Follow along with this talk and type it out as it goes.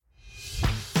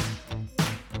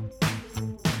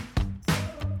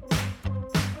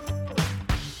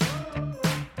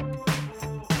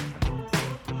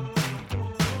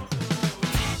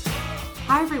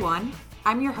everyone.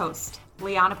 I'm your host,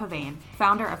 Liana Pavane,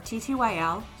 founder of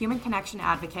TTYL, Human Connection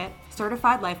Advocate,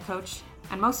 certified life coach,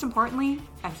 and most importantly,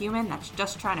 a human that's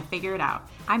just trying to figure it out.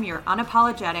 I'm your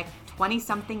unapologetic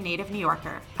 20-something native New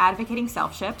Yorker, advocating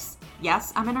self-ships.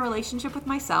 Yes, I'm in a relationship with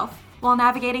myself while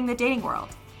navigating the dating world.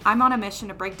 I'm on a mission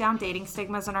to break down dating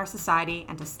stigmas in our society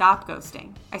and to stop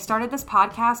ghosting. I started this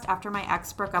podcast after my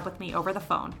ex broke up with me over the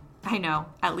phone. I know,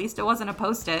 at least it wasn't a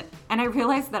post-it, and I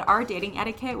realized that our dating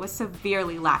etiquette was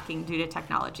severely lacking due to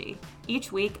technology.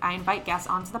 Each week, I invite guests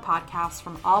onto the podcast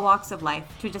from all walks of life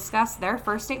to discuss their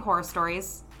first date horror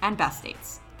stories and best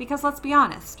dates. Because let's be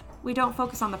honest, we don't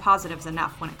focus on the positives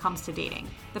enough when it comes to dating.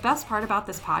 The best part about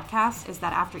this podcast is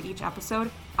that after each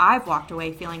episode, I've walked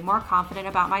away feeling more confident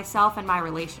about myself and my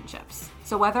relationships.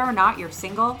 So whether or not you're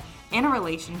single, in a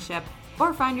relationship,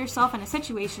 or find yourself in a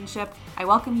situationship, I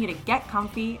welcome you to get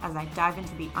comfy as I dive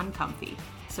into the uncomfy,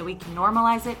 so we can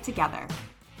normalize it together.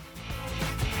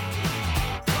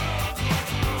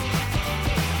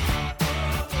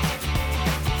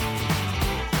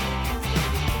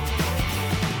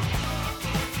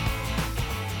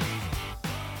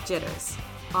 Jitters.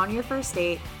 On your first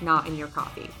date, not in your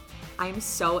coffee. I'm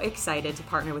so excited to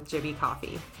partner with Jibby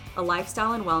Coffee, a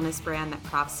lifestyle and wellness brand that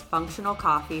crafts functional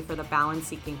coffee for the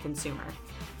balance-seeking consumer.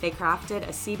 They crafted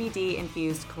a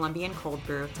CBD-infused Colombian cold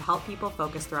brew to help people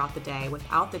focus throughout the day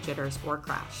without the jitters or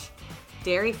crash.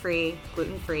 Dairy-free,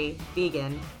 gluten-free,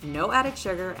 vegan, no added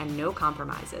sugar, and no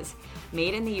compromises.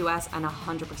 Made in the US and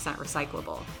 100%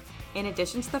 recyclable. In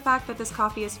addition to the fact that this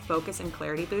coffee is focus and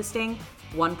clarity boosting,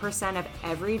 1% of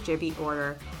every Jibby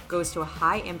order goes to a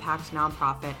high-impact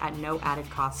nonprofit at no added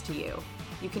cost to you.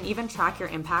 You can even track your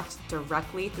impact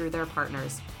directly through their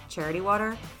partners, Charity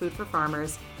Water, Food for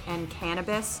Farmers, and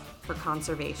Cannabis for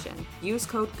Conservation. Use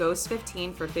code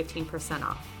GHOST15 for 15%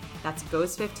 off. That's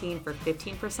GHOST15 for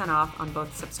 15% off on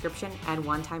both subscription and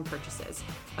one-time purchases.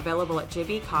 Available at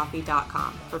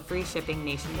jibbycoffee.com for free shipping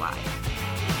nationwide.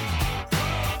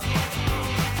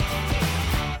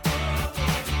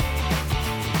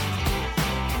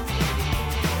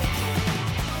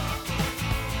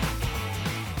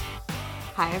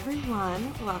 Hi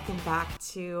everyone, welcome back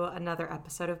to another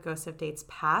episode of Ghosts of Dates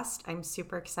Past. I'm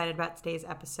super excited about today's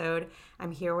episode.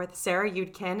 I'm here with Sarah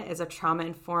Yudkin, is a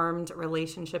trauma-informed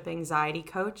relationship anxiety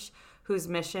coach whose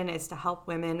mission is to help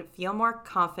women feel more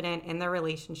confident in their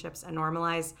relationships and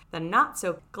normalize the not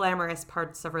so glamorous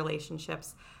parts of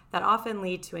relationships that often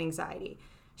lead to anxiety.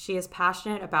 She is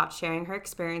passionate about sharing her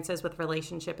experiences with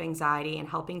relationship anxiety and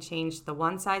helping change the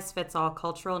one-size-fits-all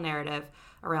cultural narrative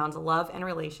around love and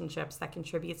relationships that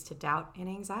contributes to doubt and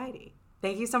anxiety.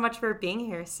 Thank you so much for being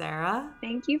here, Sarah.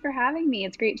 Thank you for having me.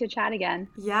 It's great to chat again.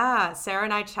 Yeah, Sarah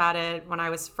and I chatted when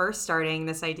I was first starting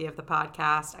this idea of the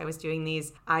podcast. I was doing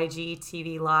these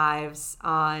IGTV lives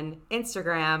on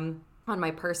Instagram on my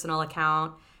personal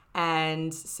account,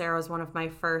 and Sarah was one of my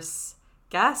first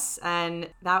guests, and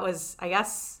that was, I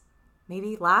guess,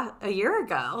 maybe a year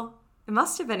ago. It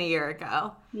must have been a year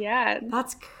ago. Yeah.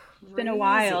 That's crazy. It's been a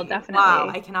while, definitely. Wow,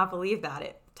 I cannot believe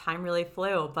that. Time really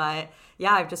flew. But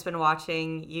yeah, I've just been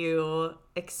watching you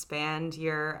expand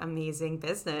your amazing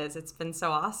business. It's been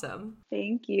so awesome.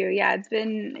 Thank you. Yeah,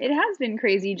 it has been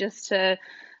crazy just to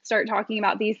start talking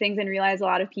about these things and realize a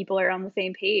lot of people are on the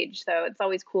same page. So it's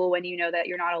always cool when you know that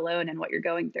you're not alone in what you're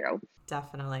going through.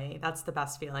 Definitely. That's the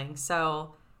best feeling.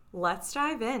 So let's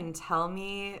dive in. Tell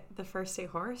me the first date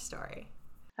horror story.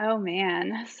 Oh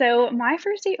man. So my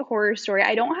first date horror story,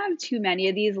 I don't have too many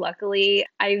of these, luckily.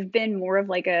 I've been more of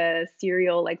like a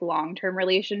serial, like long-term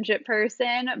relationship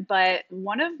person, but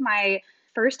one of my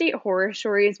first date horror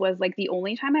stories was like the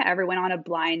only time I ever went on a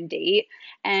blind date,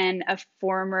 and a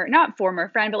not former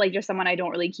friend, but like just someone I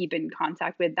don't really keep in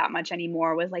contact with that much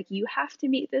anymore was like, you have to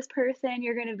meet this person.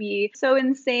 You're going to be so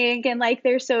in sync and like,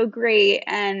 they're so great.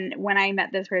 And when I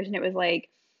met this person, it was like,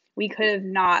 we could have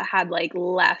not had like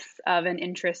less of an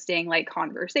interesting like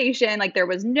conversation. Like there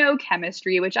was no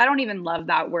chemistry, which I don't even love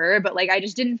that word, but like I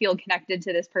just didn't feel connected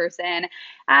to this person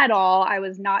at all. I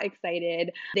was not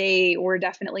excited. They were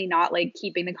definitely not like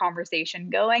keeping the conversation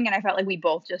going. And I felt like we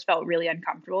both just felt really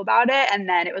uncomfortable about it. And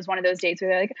then it was one of those dates where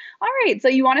they're like, all right, so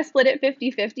you want to split it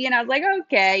 50-50? And I was like,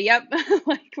 okay, yep,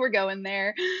 like we're going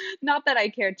there. Not that I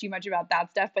care too much about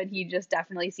that stuff, but he just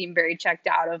definitely seemed very checked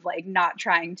out of like not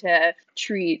trying to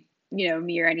treat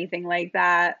me or anything like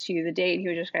that to the date. And he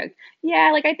was just kind of,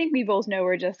 yeah, like I think we both know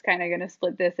we're just kind of going to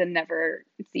split this and never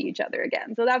see each other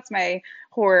again. So that's my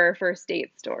horror first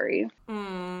date story.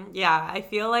 Yeah, I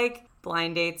feel like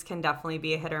blind dates can definitely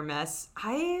be a hit or miss.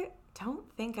 I don't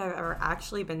think I've ever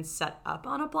actually been set up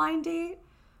on a blind date,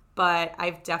 but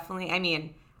I've definitely,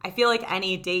 I feel like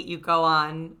any date you go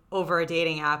on over a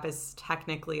dating app is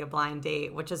technically a blind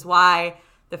date, which is why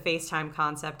the FaceTime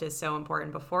concept is so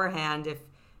important beforehand. If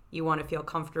you want to feel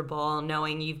comfortable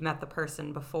knowing you've met the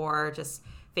person before, just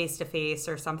face to face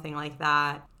or something like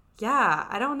that. Yeah,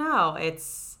 I don't know.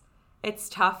 It's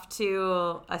tough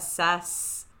to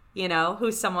assess,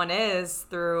 who someone is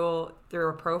through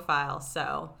a profile.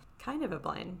 So kind of a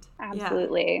blind. Yeah.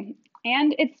 Absolutely.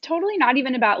 And it's totally not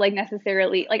even about like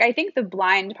necessarily like I think the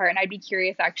blind part, and I'd be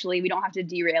curious actually, we don't have to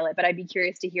derail it, but I'd be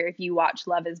curious to hear if you watch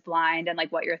Love is Blind and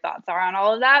like what your thoughts are on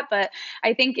all of that. But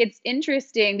I think it's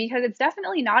interesting because it's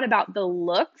definitely not about the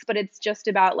looks, but it's just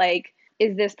about like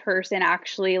is this person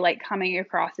actually like coming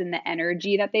across in the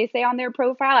energy that they say on their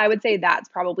profile? I would say that's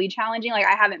probably challenging. Like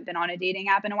I haven't been on a dating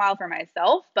app in a while for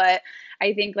myself, but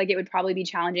I think like it would probably be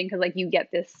challenging because like you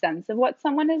get this sense of what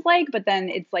someone is like, but then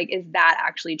it's like, is that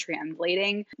actually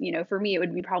translating? For me, it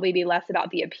would be probably be less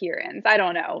about the appearance. I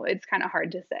don't know. It's kind of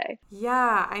hard to say.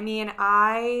 Yeah, I mean,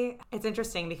 it's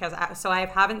interesting because I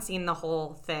haven't seen the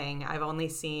whole thing. I've only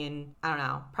seen, I don't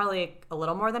know, probably a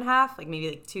little more than half, like maybe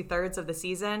like 2/3 of the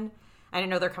season. I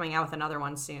didn't know they're coming out with another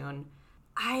one soon.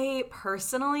 I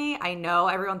know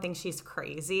everyone thinks she's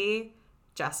crazy.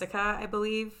 Jessica, I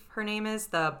believe her name is,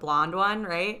 the blonde one,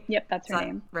 right? Yep, that's her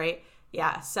name. Right?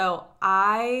 Yeah. So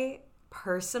I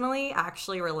personally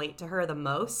actually relate to her the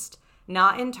most.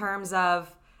 Not in terms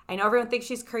of, I know everyone thinks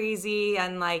she's crazy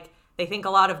and like they think a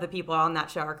lot of the people on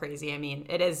that show are crazy. I mean,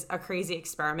 it is a crazy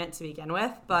experiment to begin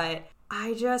with, but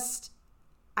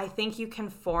I think you can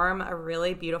form a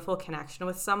really beautiful connection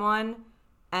with someone,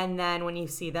 and then when you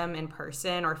see them in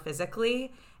person or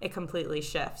physically, it completely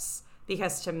shifts.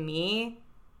 Because to me,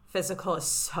 physical is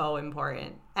so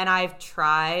important. And I've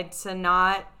tried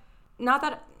to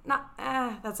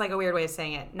that's like a weird way of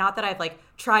saying it. Not that I've like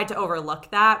tried to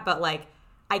overlook that, but like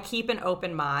I keep an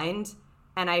open mind,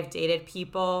 and I've dated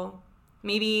people,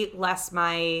 maybe less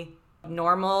my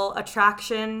normal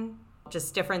attraction,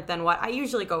 just different than what I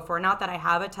usually go for. Not that I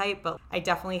have a type, but I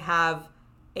definitely have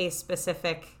a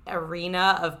specific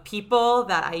arena of people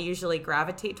that I usually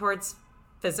gravitate towards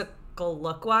physical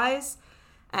look-wise.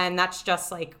 And that's just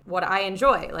like what I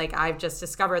enjoy. Like I've just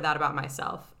discovered that about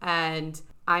myself. And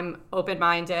I'm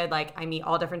open-minded. Like I meet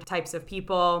all different types of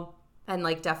people and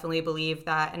like definitely believe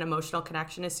that an emotional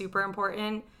connection is super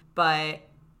important. But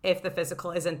if the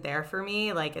physical isn't there for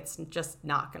me, like it's just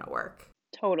not going to work.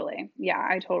 Totally. Yeah,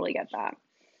 I totally get that.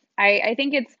 I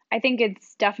think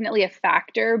it's definitely a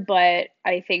factor, but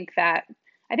I think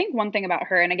one thing about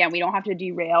her, and again, we don't have to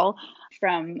derail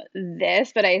from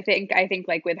this, but I think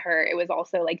like with her, it was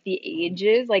also like the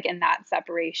ages, like in that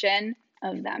separation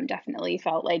of them definitely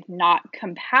felt like not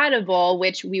compatible,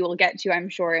 which we will get to, I'm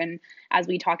sure, and as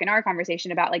we talk in our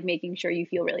conversation about like making sure you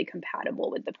feel really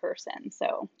compatible with the person.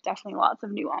 So definitely lots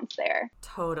of nuance there.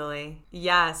 Totally.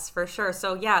 Yes, for sure.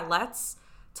 So yeah, let's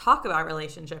talk about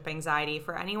relationship anxiety.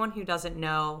 For anyone who doesn't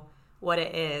know what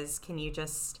it is, can you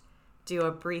just do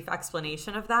a brief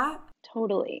explanation of that?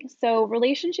 Totally. So,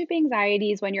 relationship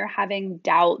anxiety is when you're having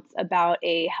doubts about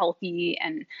a healthy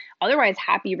and otherwise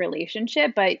happy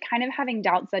relationship, but kind of having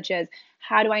doubts such as,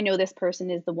 how do I know this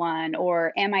person is the one?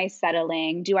 Or am I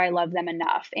settling? Do I love them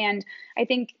enough? And I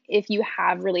think if you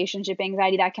have relationship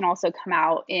anxiety, that can also come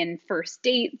out in first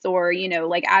dates or,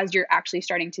 like as you're actually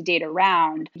starting to date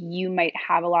around, you might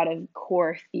have a lot of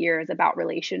core fears about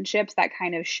relationships that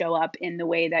kind of show up in the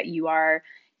way that you are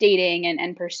dating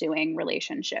and pursuing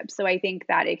relationships. So I think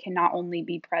that it can not only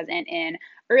be present in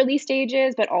early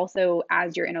stages, but also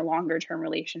as you're in a longer term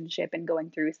relationship and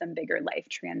going through some bigger life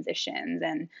transitions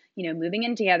and, moving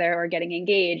in together or getting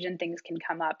engaged, and things can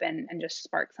come up and just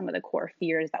spark some of the core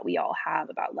fears that we all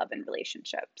have about love and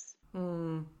relationships.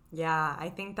 Yeah, I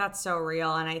think that's so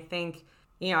real. And I think,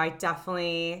 I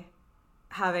definitely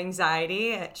have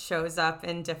anxiety. It shows up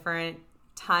in different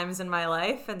times in my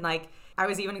life. And like, I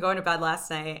was even going to bed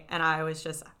last night and I was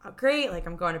just, oh, great. Like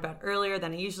I'm going to bed earlier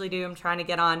than I usually do. I'm trying to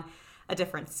get on a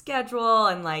different schedule.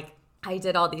 And like, I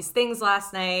did all these things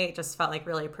last night, just felt like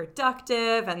really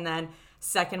productive. And then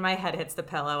second my head hits the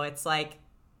pillow, it's like,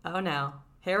 oh no,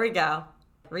 here we go.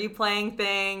 Replaying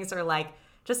things or like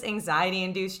just anxiety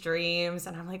induced dreams.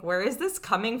 And I'm like, where is this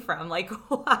coming from? Like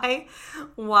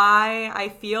why I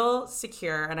feel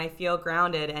secure and I feel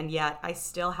grounded. And yet I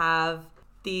still have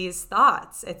these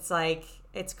thoughts. It's like,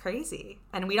 it's crazy.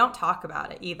 And we don't talk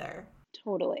about it either.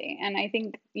 Totally. And I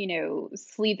think,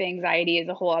 sleep anxiety is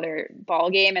a whole other ball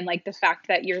game. And like the fact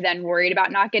that you're then worried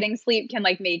about not getting sleep can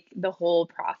like make the whole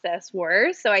process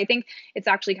worse. So I think it's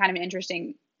actually kind of an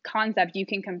interesting concept. You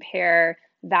can compare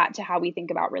that to how we think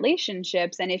about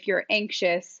relationships. And if you're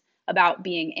anxious about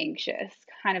being anxious,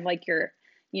 kind of like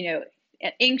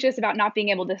anxious about not being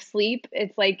able to sleep,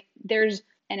 it's like there's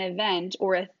an event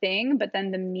or a thing, but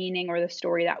then the meaning or the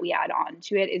story that we add on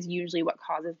to it is usually what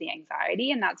causes the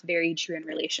anxiety. And that's very true in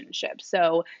relationships.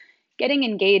 So getting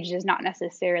engaged is not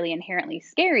necessarily inherently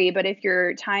scary, but if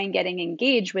you're tying getting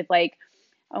engaged with like,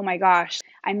 oh my gosh,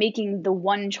 I'm making the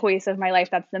one choice of my life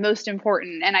that's the most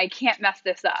important and I can't mess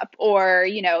this up. Or,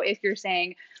 if you're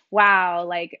saying, wow,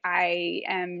 like I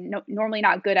am normally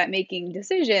not good at making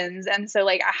decisions. And so,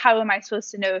 like, how am I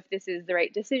supposed to know if this is the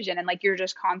right decision? And like, you're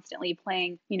just constantly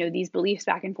playing, these beliefs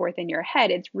back and forth in your head.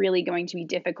 It's really going to be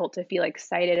difficult to feel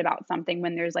excited about something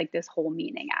when there's like this whole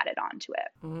meaning added onto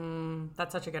it.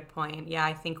 That's such a good point. Yeah,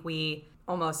 I think we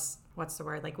almost, what's the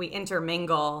word? Like we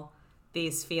intermingle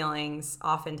these feelings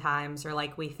oftentimes, or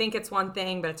like we think it's one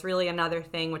thing, but it's really another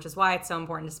thing, which is why it's so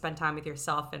important to spend time with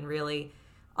yourself and really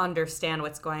understand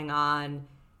what's going on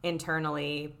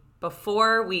internally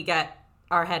before we get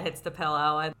our head hits the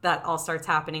pillow and that all starts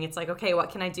happening. It's like, okay, what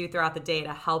can I do throughout the day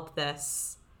to help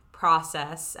this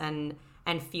process and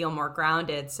feel more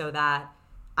grounded so that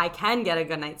I can get a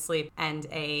good night's sleep and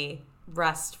a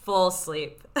restful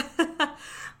sleep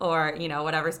or,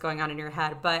 whatever's going on in your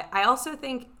head. But I also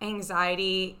think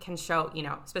anxiety can show,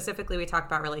 specifically we talk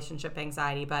about relationship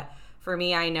anxiety, but for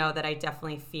me, I know that I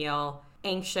definitely feel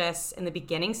anxious in the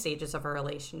beginning stages of a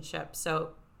relationship. So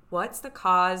what's the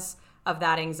cause of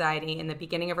that anxiety in the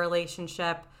beginning of a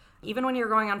relationship? Even when you're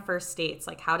going on first dates,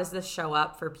 like how does this show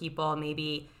up for people,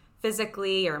 maybe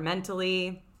physically or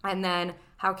mentally? And then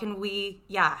how can we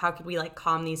like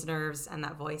calm these nerves and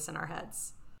that voice in our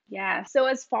heads? Yeah. So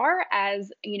as far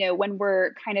as, when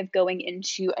we're kind of going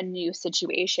into a new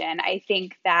situation, I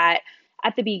think that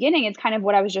at the beginning, it's kind of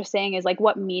what I was just saying is like,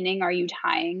 what meaning are you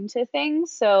tying to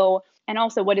things? So, and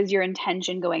also what is your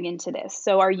intention going into this?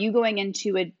 So are you going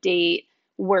into a date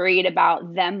worried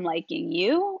about them liking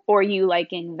you or you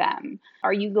liking them?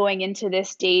 Are you going into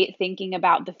this date thinking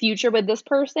about the future with this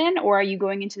person, or are you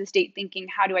going into this date thinking,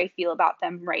 how do I feel about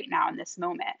them right now in this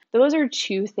moment? Those are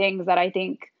two things that I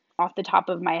think off the top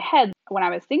of my head when I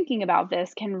was thinking about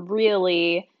this can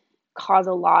really cause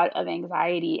a lot of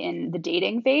anxiety in the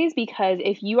dating phase, because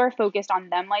if you are focused on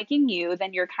them liking you,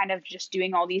 then you're kind of just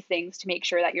doing all these things to make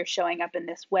sure that you're showing up in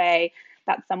this way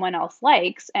that someone else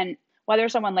likes. And whether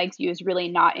someone likes you is really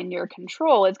not in your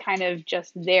control. It's kind of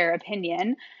just their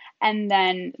opinion. And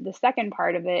then the second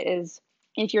part of it is,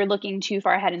 if you're looking too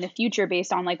far ahead in the future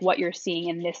based on like what you're seeing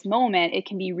in this moment, it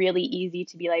can be really easy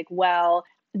to be like, well,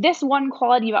 this one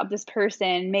quality about this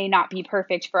person may not be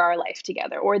perfect for our life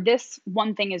together, or this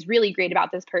one thing is really great about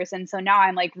this person, so now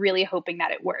I'm like really hoping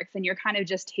that it works. And you're kind of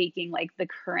just taking like the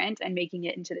current and making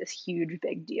it into this huge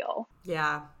big deal.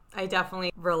 Yeah, I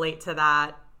definitely relate to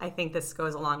that. I think this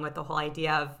goes along with the whole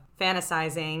idea of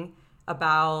fantasizing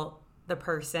about the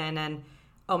person and,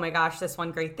 oh my gosh, this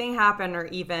one great thing happened. Or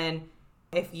even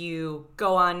if you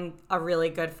go on a really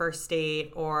good first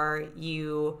date, or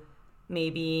you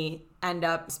maybe end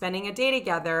up spending a day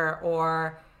together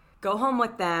or go home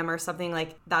with them or something,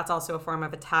 like that's also a form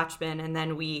of attachment. And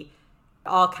then we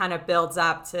all kind of builds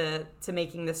up to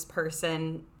making this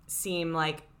person seem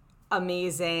like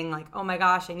amazing, like, oh my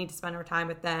gosh, I need to spend more time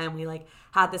with them. We like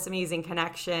had this amazing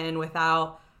connection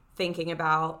without thinking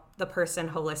about the person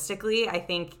holistically. I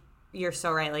think you're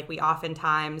so right. Like we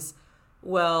oftentimes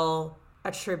will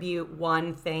attribute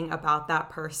one thing about that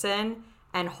person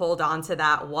and hold on to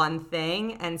that one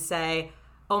thing and say,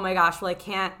 oh my gosh, well,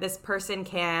 this person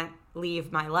can't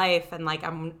leave my life. And like,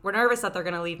 we're nervous that they're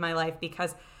going to leave my life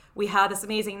because we had this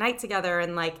amazing night together.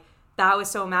 And like, that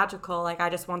was so magical. Like, I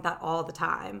just want that all the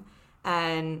time.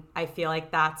 And I feel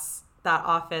like that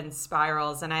often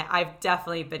spirals. And I've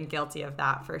definitely been guilty of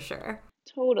that for sure.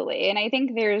 Totally. And I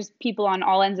think there's people on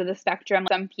all ends of the spectrum.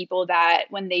 Some people that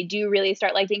when they do really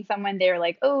start liking someone, they're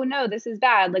like, oh no, this is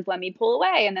bad. Like, let me pull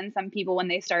away. And then some people, when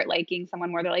they start liking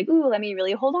someone more, they're like, ooh, let me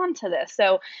really hold on to this.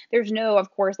 So there's no,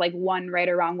 of course, like one right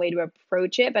or wrong way to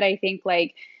approach it. But I think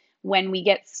like when we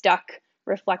get stuck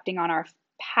reflecting on our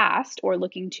past or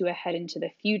looking to ahead into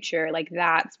the future, like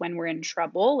that's when we're in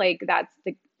trouble. Like that's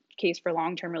the case for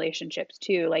long-term relationships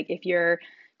too. Like if you're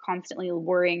constantly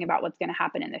worrying about what's going to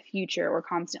happen in the future or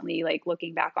constantly like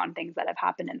looking back on things that have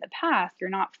happened in the past, you're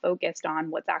not focused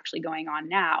on what's actually going on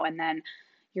now, and then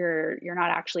you're not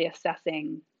actually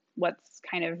assessing what's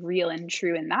kind of real and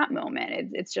true in that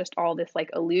moment. It's just all this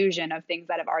like illusion of things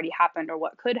that have already happened or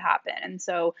what could happen. And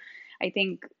so I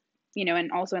think,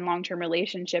 and also in long-term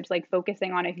relationships, like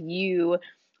focusing on if you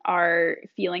are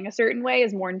feeling a certain way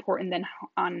is more important than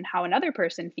on how another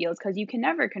person feels, because you can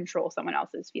never control someone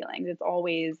else's feelings. It's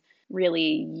always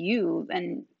really you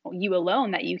and you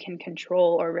alone that you can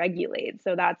control or regulate.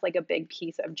 So that's like a big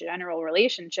piece of general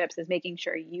relationships, is making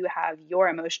sure you have your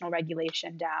emotional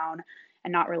regulation down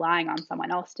and not relying on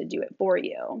someone else to do it for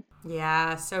you.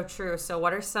 Yeah, so true. So,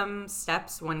 what are some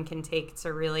steps one can take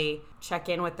to really check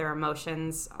in with their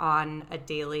emotions on a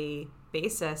daily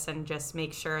basis and just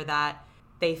make sure that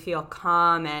they feel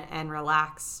calm and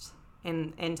relaxed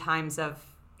in times of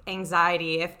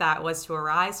anxiety if that was to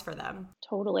arise for them?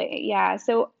 Totally. Yeah.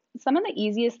 So some of the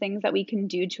easiest things that we can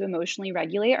do to emotionally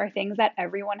regulate are things that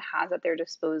everyone has at their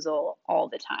disposal all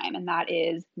the time. And that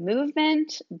is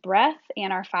movement, breath,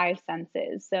 and our five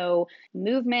senses. So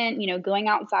movement, going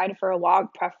outside for a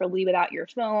walk, preferably without your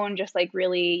phone, just like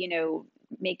really,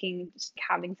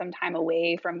 having some time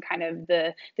away from kind of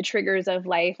the triggers of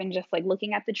life, and just like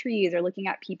looking at the trees or looking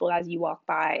at people as you walk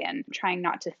by and trying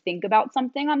not to think about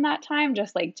something on that time,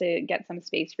 just like to get some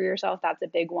space for yourself. That's a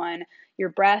big one. Your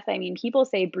breath, I mean, people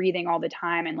say breathing all the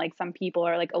time, and like some people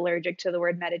are like allergic to the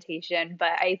word meditation,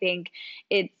 but I think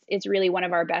it's really one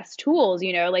of our best tools.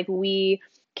 Like we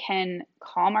can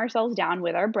calm ourselves down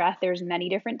with our breath. There's many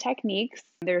different techniques.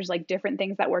 There's like different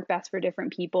things that work best for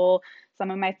different people.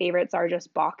 Some of my favorites are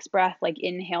just box breath, like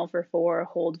inhale for 4,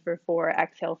 hold for 4,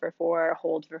 exhale for 4,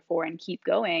 hold for 4, and keep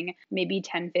going maybe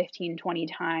 10, 15, 20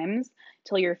 times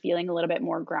till you're feeling a little bit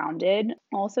more grounded.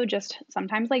 Also, just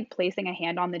sometimes like placing a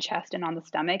hand on the chest and on the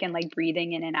stomach and like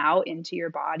breathing in and out into your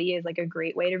body is like a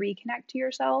great way to reconnect to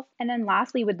yourself. And then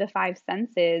lastly, with the five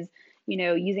senses,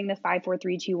 using the 5, 4,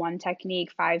 3, 2, 1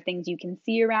 technique: 5 things you can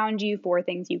see around you, 4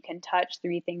 things you can touch,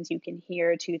 3 things you can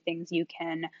hear, 2 things you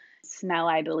can smell,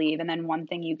 I believe, and then 1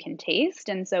 thing you can taste.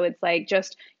 And so it's like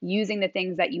just using the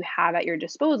things that you have at your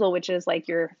disposal, which is like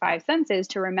your 5 senses,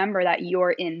 to remember that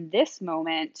you're in this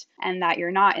moment and that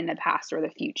you're not in the past or the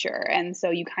future. And so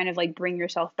you kind of like bring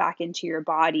yourself back into your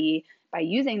body by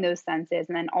using those senses.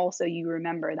 And then also you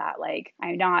remember that like,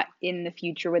 I'm not in the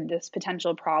future with this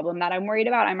potential problem that I'm worried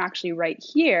about. I'm actually right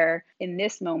here in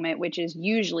this moment, which is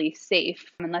usually safe.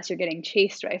 Unless you're getting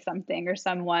chased by something or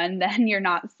someone, then you're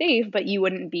not safe, but you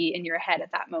wouldn't be in your head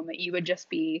at that moment. You would just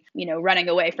be, running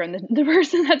away from the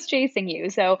person that's chasing you.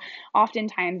 So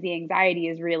oftentimes the anxiety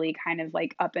is really kind of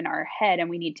like up in our head, and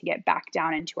we need to get back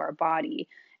down into our body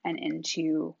and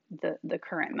into the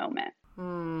current moment.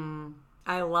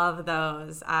 I love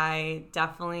those. I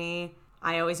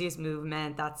always use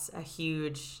movement.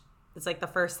 It's like the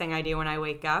first thing I do when I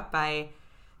wake up. I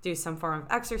do some form of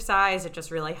exercise. It just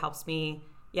really helps me,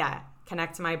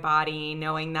 connect to my body,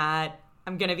 knowing that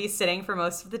I'm going to be sitting for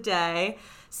most of the day.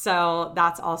 So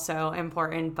that's also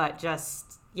important. But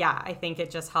I think it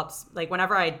just helps. Like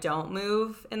whenever I don't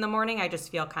move in the morning, I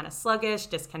just feel kind of sluggish,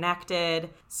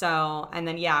 disconnected. So, and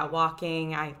then,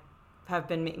 walking, I have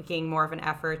been making more of an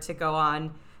effort to go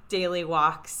on daily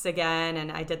walks again, and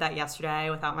I did that yesterday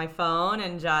without my phone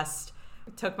and just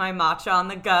took my matcha on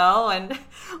the go and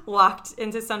walked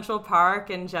into Central Park,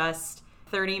 and just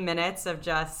 30 minutes of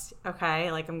just,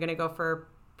 okay, like I'm gonna go for a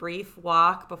brief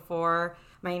walk before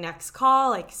my next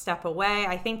call, like step away.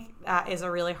 I think that is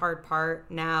a really hard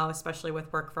part now, especially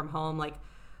with work from home. Like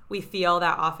we feel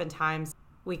that oftentimes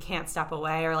we can't step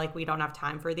away, or like we don't have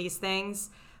time for these things,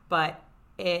 but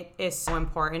it is so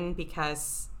important,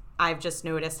 because I've just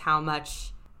noticed how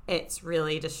much it's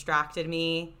really distracted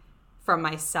me from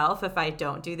myself if I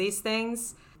don't do these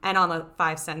things. And on the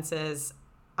 5 senses,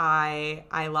 I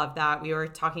love that. We were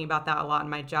talking about that a lot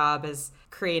in my job, is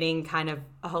creating kind of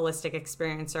a holistic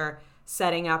experience, or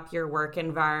setting up your work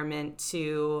environment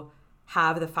to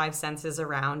have the 5 senses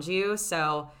around you.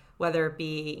 So whether it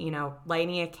be,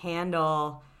 lighting a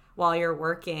candle while you're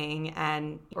working,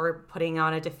 or putting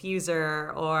on a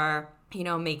diffuser, or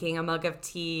making a mug of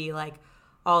tea, like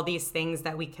all these things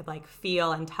that we could like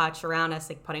feel and touch around us,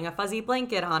 like putting a fuzzy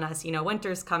blanket on us.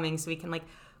 Winter's coming, so we can like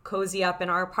cozy up in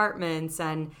our apartments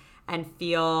and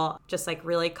feel just like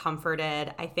really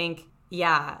comforted. I think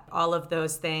all of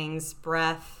those things.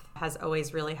 Breath has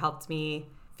always really helped me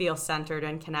feel centered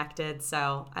and connected,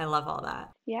 so I love all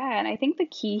that. Yeah, and I think the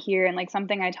key here, and like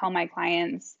something I tell my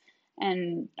clients,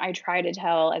 and I try to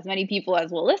tell as many people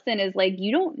as will listen, is like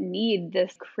you don't need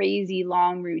this crazy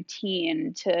long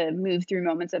routine to move through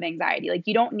moments of anxiety. Like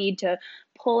you don't need to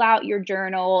pull out your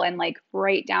journal and like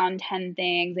write down 10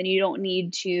 things, and you don't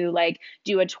need to like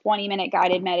do a 20-minute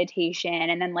guided meditation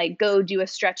and then like go do a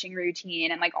stretching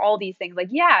routine and like all these things. Like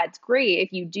it's great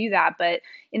if you do that, but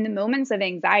in the moments of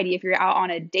anxiety, if you're out on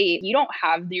a date, you don't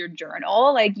have your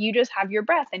journal, like you just have your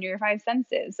breath and your 5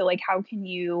 senses. So like how can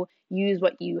you use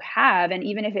what you have? And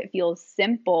even if it feels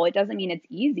simple, it doesn't mean it's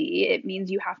easy. It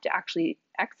means you have to actually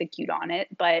execute on it.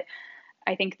 But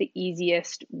I think the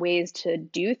easiest ways to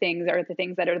do things are the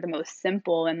things that are the most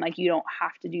simple, and like you don't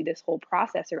have to do this whole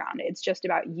process around it. It's just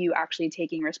about you actually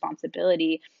taking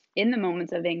responsibility in the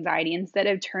moments of anxiety instead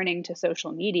of turning to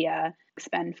social media,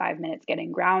 spend 5 minutes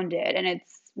getting grounded. And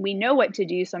we know what to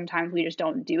do, sometimes we just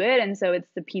don't do it. And so it's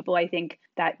the people I think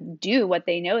that do what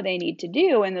they know they need to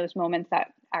do in those moments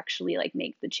that actually like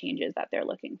make the changes that they're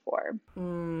looking for.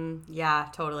 Yeah,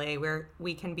 totally.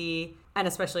 We can be, and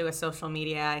especially with social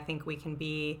media, I think we can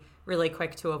be really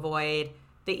quick to avoid.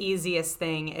 The easiest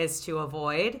thing is to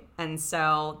avoid. And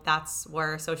so that's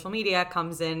where social media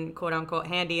comes in, quote unquote,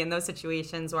 handy in those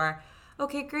situations where,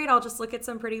 okay, great, I'll just look at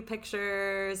some pretty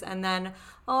pictures and then,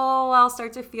 oh, I'll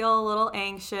start to feel a little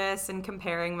anxious and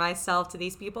comparing myself to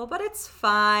these people, but it's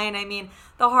fine. I mean,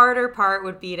 the harder part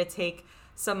would be to take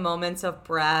some moments of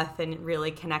breath and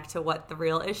really connect to what the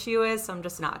real issue is. So I'm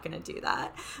just not going to do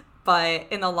that. But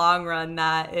in the long run,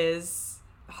 that is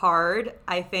hard.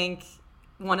 I think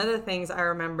one of the things I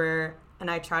remember,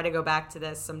 and I try to go back to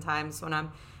this sometimes when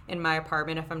I'm in my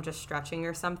apartment, if I'm just stretching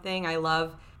or something, I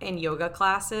love in yoga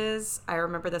classes. I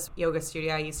remember this yoga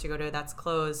studio I used to go to that's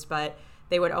closed, but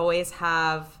they would always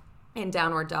have in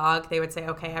downward dog, they would say,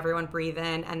 okay, everyone breathe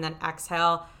in and then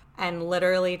exhale and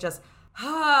literally just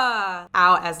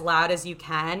out as loud as you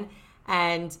can.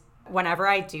 And whenever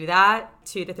I do that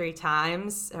 2 to 3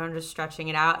 times and I'm just stretching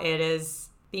it out, it is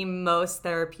the most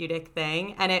therapeutic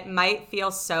thing. And it might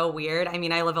feel so weird. I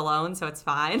mean, I live alone, so it's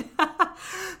fine.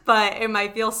 But it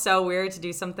might feel so weird to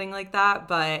do something like that.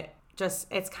 But just,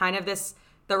 it's kind of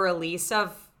the release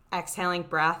of exhaling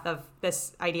breath, of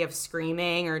this idea of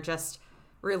screaming or just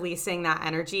releasing that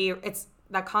energy. It's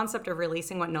that concept of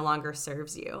releasing what no longer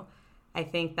serves you. I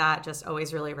think that just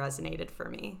always really resonated for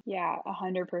me. Yeah,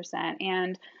 100%.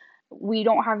 And we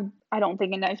don't have, I don't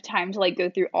think, enough time to like go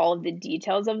through all of the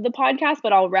details of the podcast,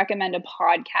 but I'll recommend a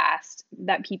podcast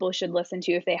that people should listen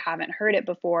to if they haven't heard it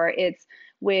before. It's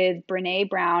with Brene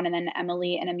Brown and then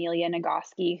Emily and Amelia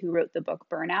Nagoski, who wrote the book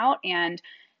Burnout. And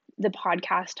the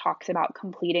podcast talks about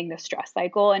completing the stress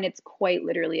cycle, and it's quite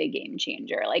literally a game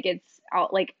changer. Like I'll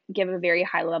like give a very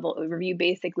high level overview.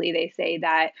 Basically, they say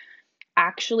that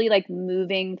actually like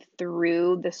moving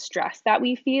through the stress that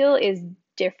we feel is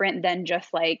different than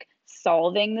just like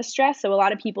solving the stress. So a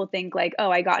lot of people think like, oh,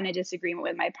 I got in a disagreement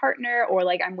with my partner, or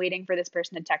like I'm waiting for this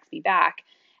person to text me back.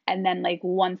 And then like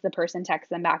once the person texts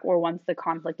them back or once the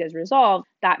conflict is resolved,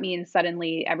 that means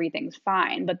suddenly everything's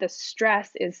fine. But the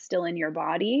stress is still in your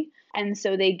body. And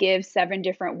so they give 7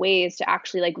 different ways to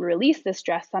actually like release the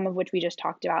stress, some of which we just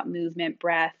talked about: movement,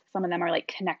 breath. Some of them are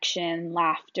like connection,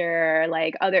 laughter,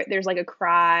 like there's like a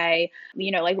cry,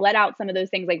 like let out some of those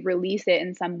things, like release it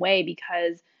in some way.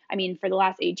 Because I mean, for the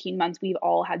last 18 months, we've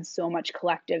all had so much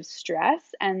collective stress.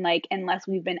 And like, unless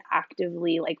we've been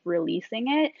actively like releasing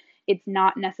it, it's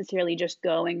not necessarily just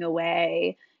going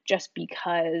away just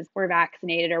because we're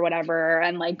vaccinated or whatever.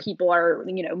 And like people are,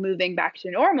 moving back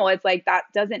to normal. It's like, that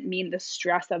doesn't mean the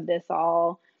stress of this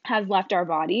all has left our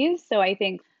bodies. So I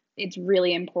think it's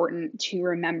really important to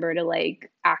remember to like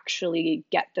actually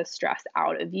get the stress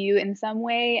out of you in some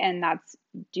way. And that's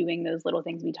doing those little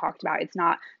things we talked about. It's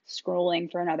not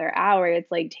scrolling for another hour.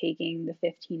 It's like taking the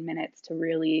 15 minutes to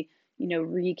really,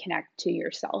 reconnect to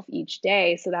yourself each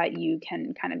day so that you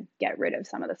can kind of get rid of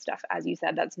some of the stuff, as you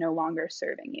said, that's no longer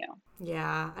serving you.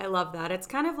 Yeah, I love that. It's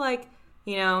kind of like,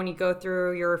 when you go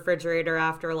through your refrigerator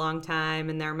after a long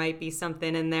time and there might be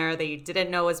something in there that you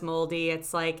didn't know was moldy.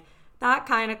 It's like that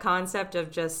kind of concept of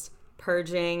just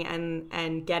purging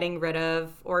and getting rid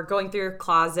of, or going through your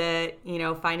closet,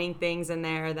 finding things in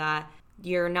there that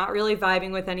you're not really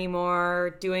vibing with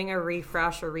anymore, doing a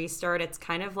refresh or restart. It's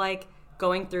kind of like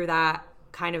going through that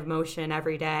kind of motion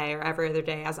every day or every other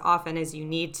day as often as you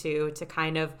need to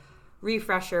kind of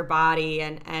refresh your body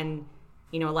and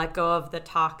let go of the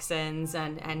toxins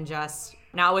and just,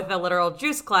 not with a literal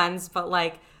juice cleanse, but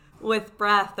like with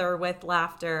breath or with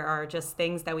laughter, or just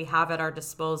things that we have at our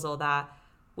disposal that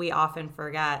we often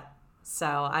forget. So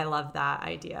I love that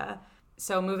idea.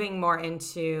 So moving more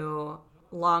into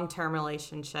long-term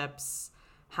relationships,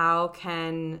 how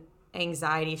can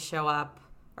anxiety show up,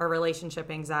 or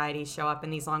relationship anxiety show up in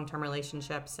these long-term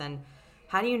relationships? And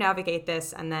how do you navigate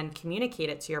this and then communicate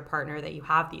it to your partner that you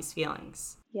have these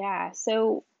feelings? Yeah.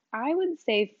 So I would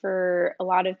say for a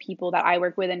lot of people that I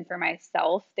work with and for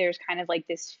myself, there's kind of like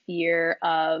this fear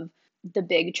of the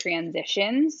big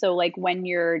transition. So like when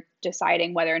you're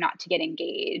deciding whether or not to get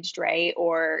engaged, right?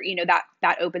 Or,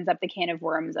 that opens up the can of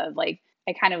worms of like,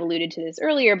 I kind of alluded to this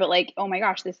earlier, but like, oh my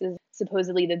gosh, this is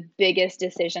supposedly the biggest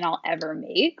decision I'll ever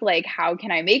make. Like, how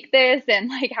can I make this? And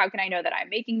like, how can I know that I'm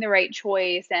making the right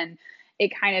choice? And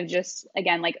it kind of just,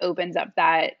 again, like opens up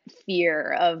that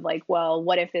fear of like, well,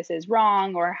 what if this is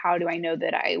wrong? Or how do I know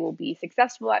that I will be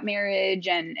successful at marriage?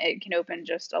 And it can open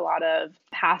just a lot of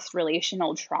past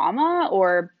relational trauma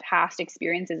or past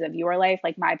experiences of your life.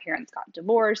 Like my parents got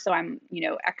divorced, so I'm,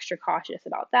 extra cautious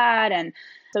about that. And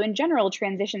so in general,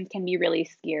 transitions can be really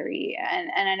scary.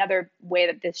 And another way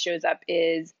that this shows up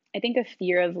is I think a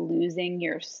fear of losing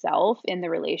yourself in the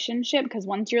relationship. Because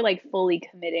once you're like fully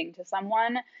committing to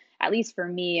someone, at least for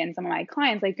me and some of my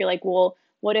clients, like you're like, well,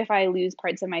 what if I lose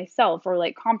parts of myself or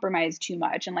like compromise too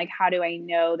much? And like, how do I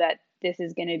know that this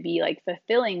is going to be like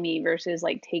fulfilling me versus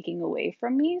like taking away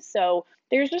from me? So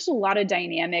there's just a lot of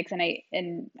dynamics.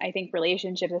 And I think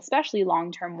relationships, especially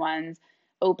long-term ones,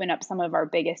 open up some of our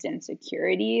biggest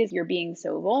insecurities. You're being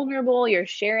so vulnerable, you're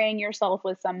sharing yourself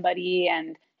with somebody,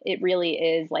 and it really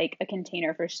is like a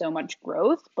container for so much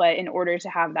growth. But in order to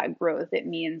have that growth, it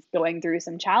means going through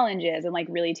some challenges and like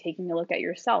really taking a look at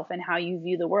yourself and how you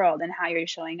view the world and how you're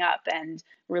showing up, and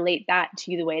relate that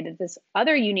to the way that this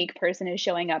other unique person is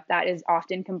showing up that is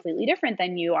often completely different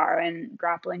than you are, and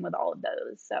grappling with all of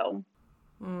those. So,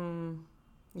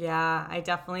 yeah, I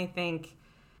definitely think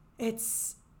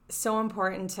it's so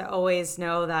important to always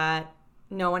know that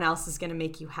no one else is going to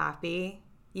make you happy.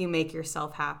 You make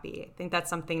yourself happy. I think that's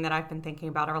something that I've been thinking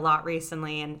about a lot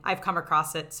recently, and I've come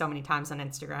across it so many times on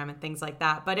Instagram and things like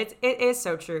that. But it is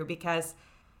so true, because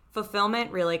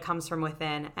fulfillment really comes from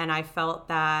within. And I felt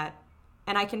that,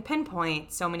 and I can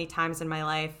pinpoint so many times in my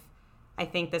life, I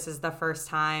think this is the first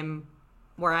time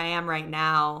where I am right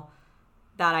now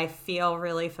that I feel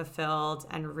really fulfilled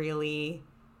and really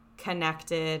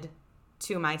connected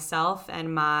to myself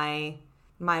and my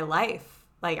life.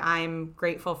 Like, I'm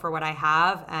grateful for what I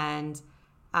have, and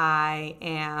I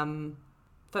am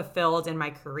fulfilled in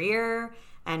my career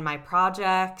and my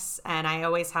projects, and I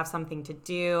always have something to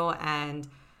do, and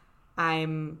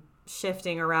I'm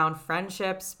shifting around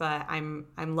friendships, but I'm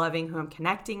loving who I'm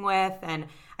connecting with, and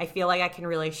I feel like I can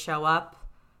really show up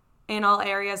in all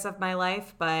areas of my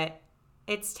life. But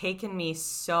it's taken me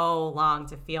so long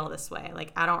to feel this way.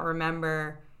 Like, I don't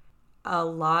remember a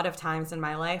lot of times in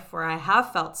my life where I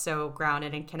have felt so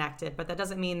grounded and connected, but that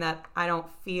doesn't mean that I don't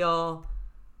feel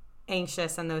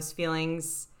anxious, and those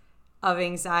feelings of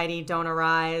anxiety don't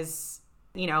arise,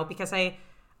 because I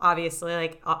obviously,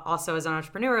 like, also as an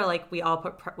entrepreneur, like,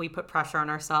 we put pressure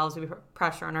on ourselves. We put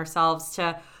pressure on ourselves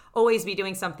to always be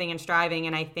doing something and striving.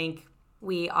 And I think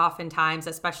we oftentimes,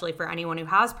 especially for anyone who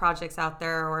has projects out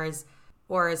there or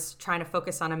is trying to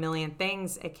focus on a million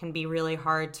things, it can be really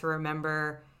hard to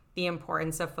remember the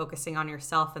importance of focusing on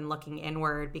yourself and looking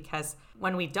inward, because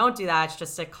when we don't do that, it's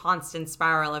just a constant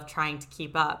spiral of trying to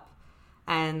keep up.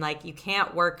 And like, you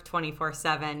can't work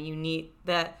 24/7. You need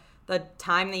the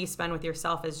time that you spend with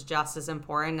yourself is just as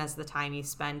important as the time you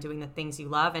spend doing the things you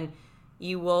love. And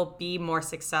you will be more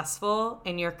successful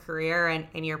in your career and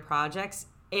in your projects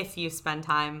if you spend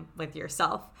time with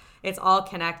yourself. It's all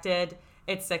connected.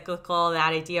 It's cyclical.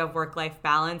 That idea of work-life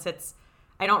balance,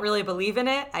 I don't really believe in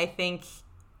it. I think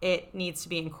it needs to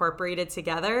be incorporated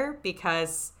together,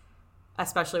 because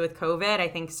especially with COVID, I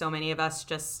think so many of us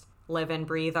just live and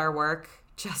breathe our work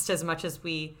just as much as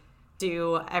we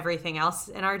do everything else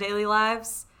in our daily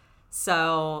lives.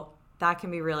 So that can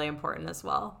be really important as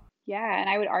well. yeah, and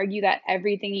I would argue that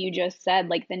everything you just said,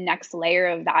 like the next layer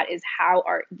of that is how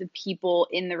are the people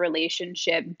in the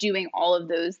relationship doing all of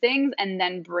those things, and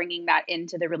then bringing that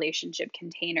into the relationship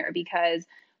container. Because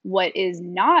what is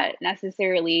not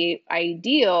necessarily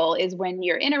ideal is when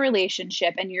you're in a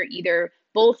relationship and you're either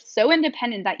both so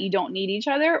independent that you don't need each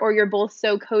other, or you're both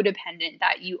so codependent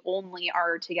that you only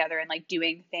are together and like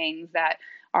doing things that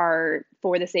are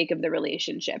for the sake of the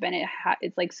relationship. And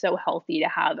it's like so healthy to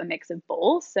have a mix of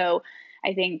both. So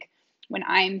I think when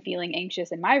I'm feeling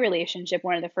anxious in my relationship,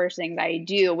 one of the first things I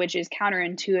do, which is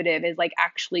counterintuitive, is like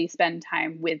actually spend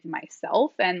time with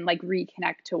myself and like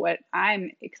reconnect to what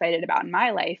I'm excited about in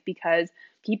my life. Because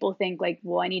people think like,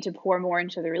 well, I need to pour more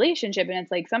into the relationship. And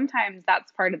it's like, sometimes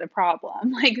that's part of the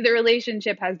problem. Like, the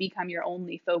relationship has become your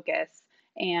only focus.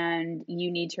 And you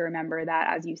need to remember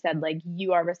that, as you said, like,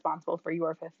 you are responsible for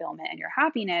your fulfillment and your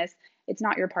happiness. It's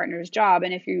not your partner's job.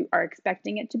 And if you are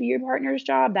expecting it to be your partner's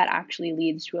job, that actually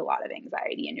leads to a lot of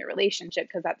anxiety in your relationship,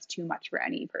 because that's too much for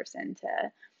any person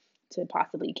to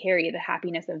possibly carry, the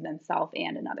happiness of themselves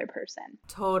and another person.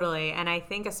 Totally. And I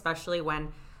think especially when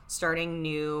starting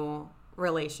new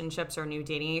relationships or new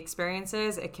dating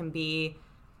experiences, it can be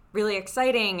really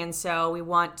exciting. And so we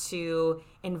want to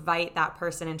invite that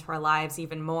person into our lives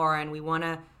even more. And we want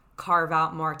to carve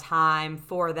out more time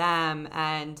for them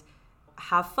and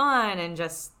have fun and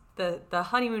just the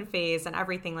honeymoon phase and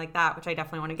everything like that, which I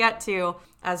definitely want to get to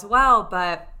as well.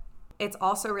 But it's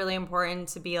also really important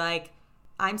to be like,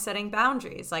 I'm setting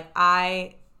boundaries. Like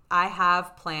I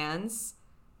have plans,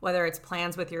 whether it's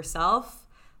plans with yourself,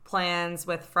 plans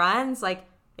with friends. Like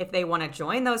if they want to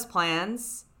join those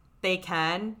plans, they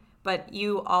can, but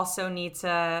you also need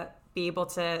to be able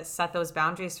to set those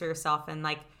boundaries for yourself and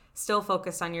like still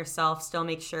focus on yourself, still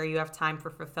make sure you have time for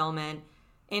fulfillment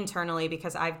internally,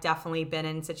 because I've definitely been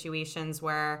in situations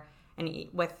where, and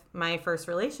with my first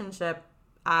relationship,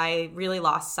 I really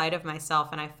lost sight of myself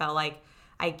and I felt like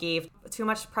I gave too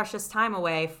much precious time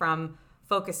away from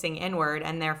focusing inward,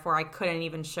 and therefore I couldn't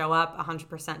even show up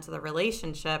 100% to the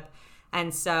relationship.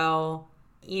 And so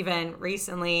even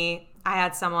recently, I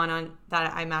had someone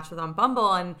that I matched with on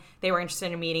Bumble, and they were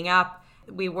interested in meeting up.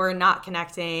 We were not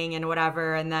connecting and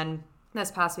whatever. And then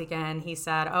this past weekend, he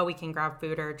said, oh, we can grab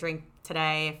food or drink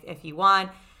today if you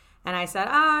want. And I said,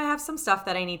 I have some stuff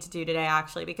that I need to do today,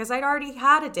 actually, because I'd already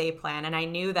had a day plan. And I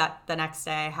knew that the next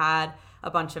day I had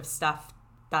a bunch of stuff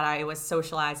that I was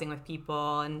socializing with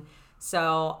people. And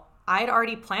so I'd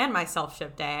already planned my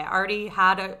self-ship day. I already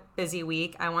had a busy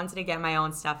week. I wanted to get my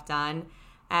own stuff done.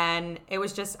 And it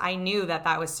was just, I knew that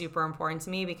that was super important to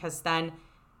me, because then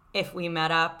if we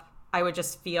met up, I would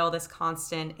just feel this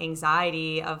constant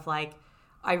anxiety of like,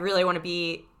 I really want to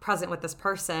be present with this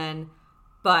person,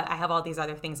 but I have all these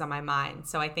other things on my mind.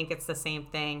 So I think it's the same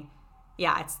thing.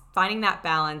 Yeah, it's finding that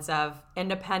balance of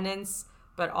independence,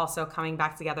 but also coming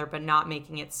back together, but not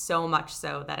making it so much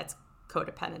so that it's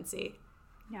codependency.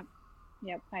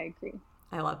 Yep, I agree.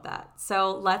 I love that.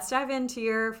 So let's dive into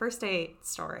your first date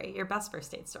story, your best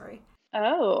first date story.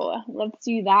 Oh, let's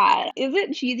do that. Is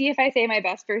it cheesy if I say my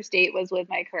best first date was with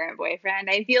my current boyfriend?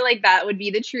 I feel like that would be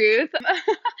the truth.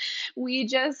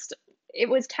 It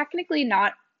was technically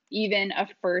not even a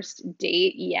first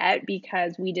date yet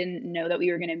because we didn't know that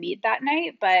we were going to meet that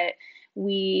night, but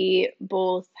we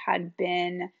both had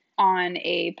been on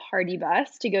a party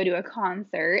bus to go to a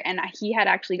concert, and he had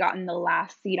actually gotten the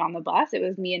last seat on the bus. It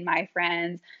was me and my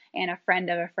friends, and a friend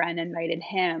of a friend invited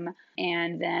him.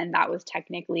 And then that was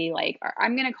technically like,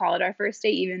 I'm going to call it our first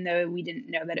date, even though we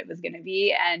didn't know that it was going to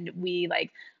be. And we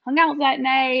like hung out that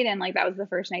night. And like, that was the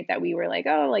first night that we were like,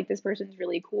 oh, like this person's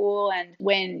really cool. And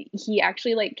when he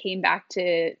actually like came back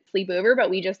to sleep over, but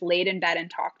we just laid in bed and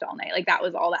talked all night. Like that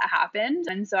was all that happened.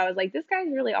 And so I was like, this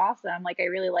guy's really awesome. Like I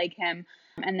really like him.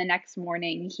 And the next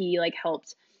morning he like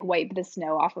helped wipe the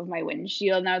snow off of my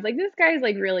windshield, and I was like, this guy's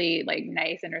like really like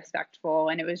nice and respectful.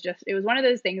 And it was one of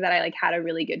those things that I like had a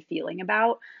really good feeling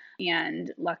about.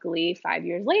 And luckily 5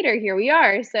 years later, here we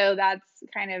are. So that's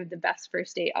kind of the best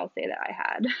first date I'll say that I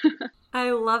had.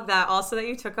 I love that. Also that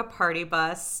you took a party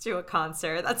bus to a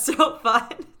concert. That's so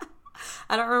fun.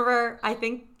 I don't remember. I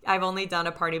think I've only done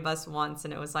a party bus once,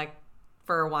 and it was like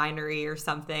for a winery or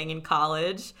something in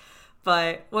college.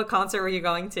 But what concert were you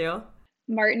going to?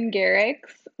 Martin Garrix.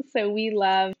 So we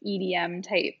love EDM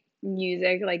type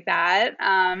music like that.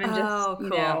 And just, Oh, you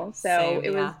cool. know, so Same,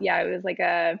 it was, yeah. it was like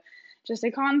just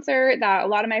a concert that a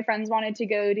lot of my friends wanted to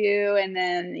go to. And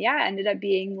then, ended up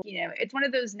being, it's one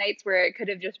of those nights where it could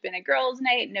have just been a girls'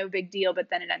 night, no big deal. But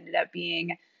then it ended up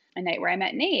being a night where I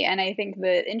met Nate. And I think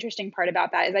the interesting part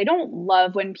about that is I don't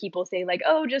love when people say like,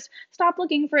 oh, just stop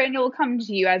looking for it and it'll come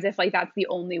to you, as if like that's the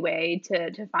only way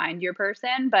to find your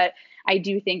person. But I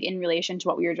do think in relation to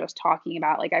what we were just talking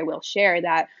about, like I will share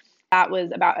that that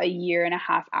was about a year and a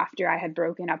half after I had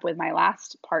broken up with my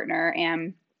last partner.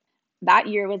 And that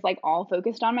year was like all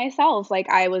focused on myself. Like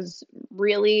I was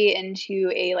really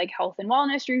into a like health and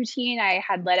wellness routine. I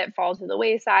had let it fall to the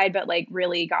wayside, but like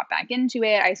really got back into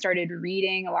it. I started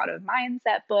reading a lot of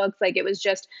mindset books. Like it was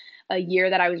just a year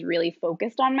that I was really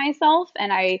focused on myself. And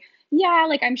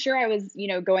like I'm sure I was,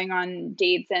 going on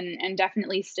dates and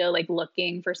definitely still like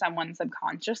looking for someone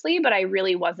subconsciously, but I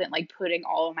really wasn't like putting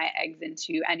all of my eggs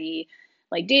into any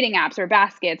like dating apps or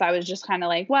baskets. I was just kind of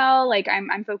like, well, like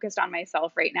I'm focused on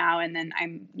myself right now, and then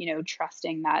I'm,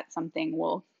 trusting that something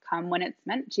will come when it's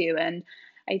meant to. And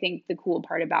I think the cool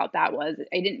part about that was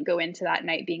I didn't go into that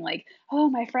night being like, oh,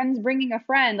 my friend's bringing a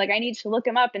friend, like I need to look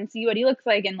him up and see what he looks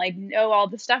like and like know all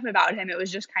the stuff about him. It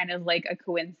was just kind of like a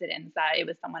coincidence that it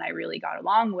was someone I really got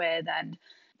along with. And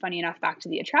funny enough, back to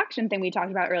the attraction thing we talked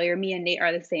about earlier, me and Nate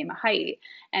are the same height.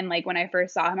 And like when I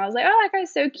first saw him, I was like, oh, that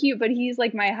guy's so cute, but he's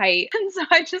like my height. And so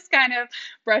I just kind of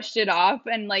brushed it off.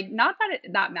 And like, not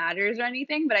that that matters or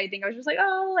anything, but I think I was just like,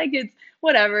 oh, like it's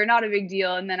whatever, not a big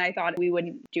deal. And then I thought we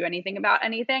wouldn't do anything about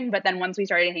anything. But then once we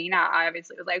started hanging out, I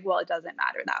obviously was like, well, it doesn't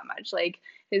matter that much. Like,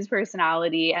 his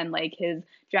personality and like his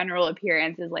general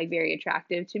appearance is like very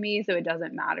attractive to me. So it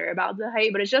doesn't matter about the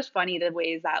height, but it's just funny the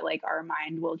ways that like our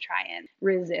mind will try and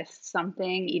resist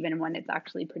something even when it's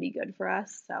actually pretty good for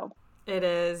us. So it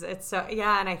is. It's so,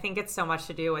 yeah. And I think it's so much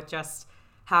to do with just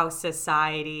how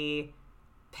society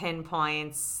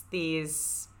pinpoints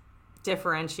these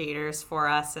differentiators for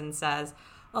us and says,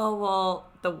 oh, well,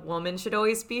 the woman should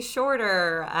always be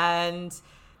shorter, and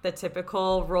the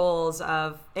typical roles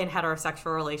of in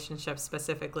heterosexual relationships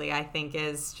specifically, I think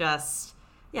is just,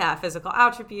 yeah, physical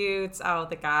attributes. Oh,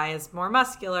 the guy is more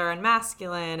muscular and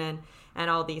masculine and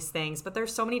all these things. But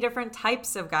there's so many different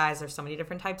types of guys. There's so many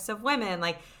different types of women.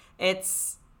 Like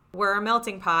we're a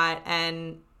melting pot,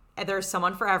 and there's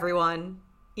someone for everyone,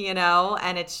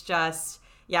 and it's just,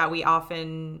 yeah, we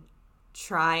often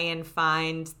try and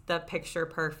find the picture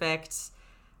perfect,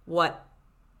 what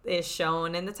is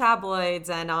shown in the tabloids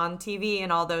and on TV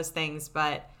and all those things.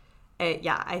 But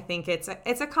I think it's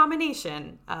a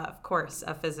combination, of course,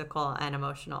 of physical and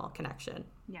emotional connection.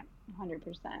 Yeah, 100%.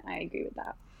 I agree with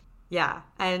that. Yeah.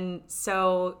 And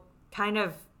so kind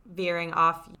of veering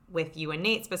off with you and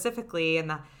Nate specifically,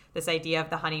 and this idea of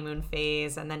the honeymoon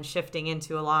phase and then shifting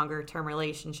into a longer term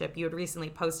relationship, you had recently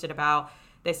posted about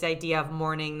this idea of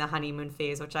mourning the honeymoon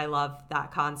phase, which I love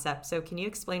that concept. So can you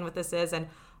explain what this is and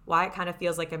why it kind of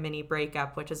feels like a mini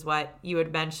breakup, which is what you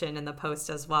had mentioned in the post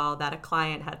as well that a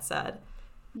client had said?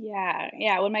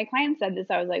 Yeah. When my client said this,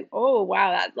 I was like, oh,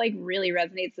 wow, that like really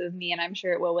resonates with me, and I'm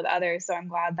sure it will with others. So I'm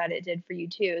glad that it did for you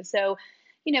too. So,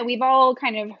 we've all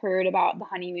kind of heard about the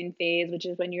honeymoon phase, which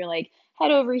is when you're like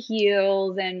head over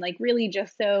heels and like really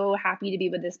just so happy to be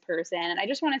with this person. And I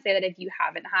just want to say that if you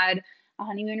haven't had a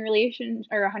honeymoon relation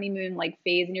or a honeymoon like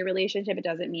phase in your relationship, it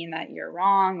doesn't mean that you're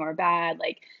wrong or bad.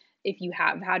 Like if you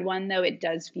have had one though, it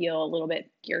does feel a little bit,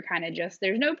 you're kind of just,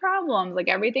 there's no problems, like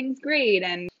everything's great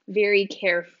and very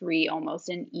carefree almost,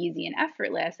 and easy and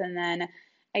effortless. And then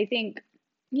I think,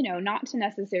 not to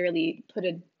necessarily put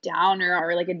a downer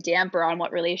or like a damper on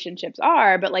what relationships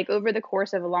are, but like over the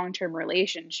course of a long-term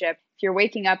relationship, if you're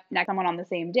waking up next to someone on the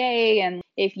same day, and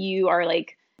if you are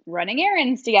like running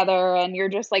errands together and you're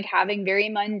just like having very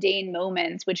mundane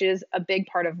moments, which is a big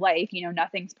part of life.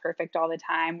 Nothing's perfect all the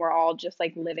time. We're all just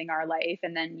like living our life.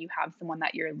 And then you have someone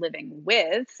that you're living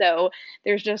with. So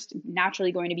there's just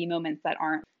naturally going to be moments that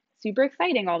aren't super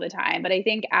exciting all the time. But I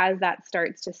think as that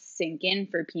starts to sink in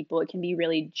for people, it can be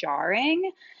really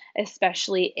jarring,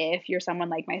 especially if you're someone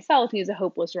like myself who's a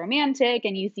hopeless romantic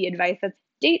and you see advice that's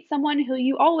date someone who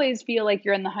you always feel like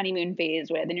you're in the honeymoon phase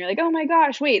with. And you're like, oh my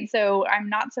gosh, wait, so I'm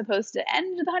not supposed to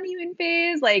end the honeymoon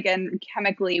phase? Like, and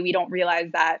chemically, we don't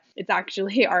realize that it's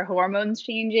actually our hormones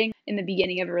changing. In the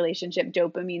beginning of a relationship,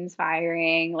 dopamine's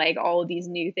firing, like all of these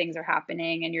new things are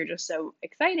happening, and you're just so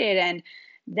excited. And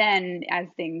then as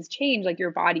things change, like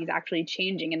your body's actually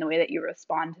changing in the way that you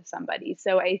respond to somebody.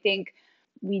 So I think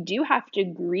we do have to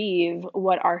grieve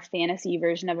what our fantasy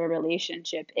version of a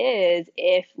relationship is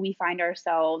if we find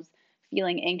ourselves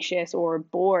feeling anxious or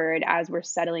bored as we're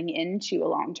settling into a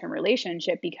long-term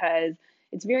relationship, because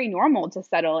it's very normal to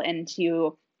settle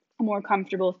into a more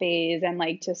comfortable phase and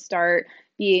like to start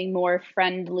being more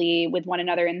friendly with one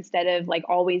another instead of like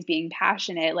always being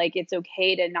passionate. Like it's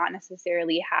okay to not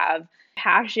necessarily have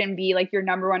passion be like your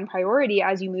number one priority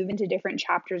as you move into different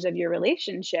chapters of your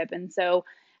relationship. And so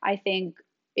I think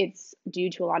it's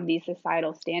due to a lot of these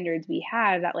societal standards we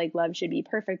have that like love should be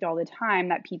perfect all the time,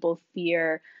 that people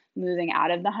fear moving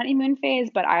out of the honeymoon phase.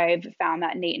 But I've found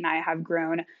that Nate and I have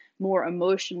grown more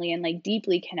emotionally and like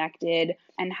deeply connected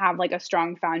and have like a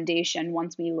strong foundation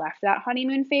once we left that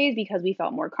honeymoon phase, because we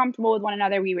felt more comfortable with one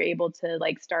another. We were able to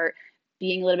like start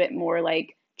being a little bit more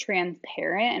like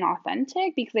transparent and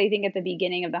authentic, because I think at the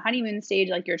beginning of the honeymoon stage,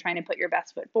 like you're trying to put your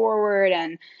best foot forward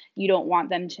and you don't want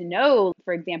them to know,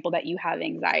 for example, that you have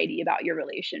anxiety about your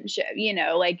relationship.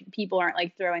 Like people aren't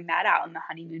like throwing that out in the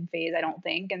honeymoon phase, I don't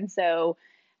think. And so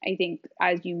I think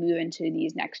as you move into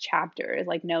these next chapters,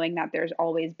 like knowing that there's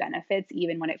always benefits,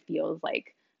 even when it feels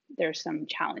like there's some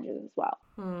challenges as well.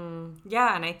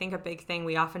 Yeah. And I think a big thing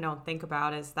we often don't think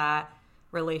about is that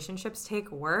relationships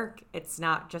take work. It's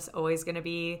not just always going to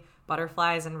be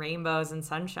butterflies and rainbows and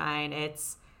sunshine.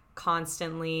 It's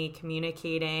constantly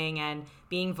communicating and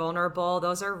being vulnerable.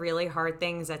 Those are really hard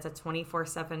things. It's a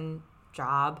 24/7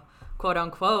 job, quote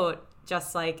unquote,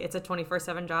 just like it's a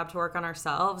 24/7 job to work on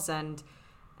ourselves and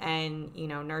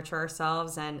nurture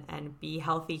ourselves and be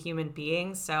healthy human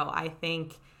beings. So I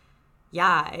think,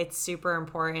 yeah, it's super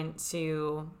important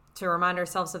to remind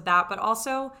ourselves of that, but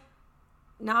also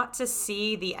not to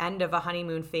see the end of a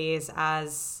honeymoon phase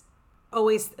as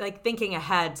always like thinking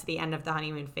ahead to the end of the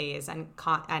honeymoon phase and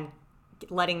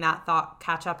letting that thought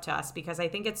catch up to us, because I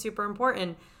think it's super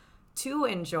important to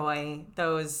enjoy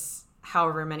those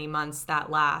however many months that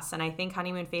last. And I think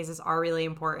honeymoon phases are really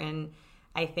important.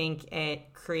 I think it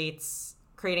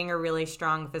creating a really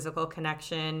strong physical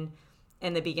connection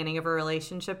in the beginning of a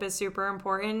relationship is super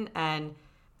important. And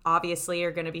obviously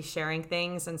you're going to be sharing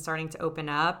things and starting to open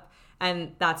up.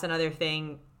 And that's another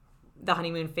thing. The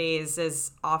honeymoon phase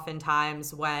is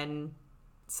oftentimes when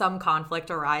some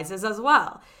conflict arises as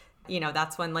well.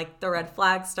 That's when like the red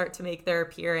flags start to make their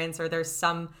appearance, or there's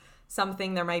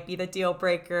something, there might be the deal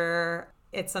breaker.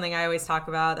 It's something I always talk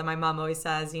about that my mom always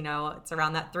says, it's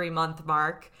around that 3-month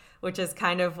mark, which is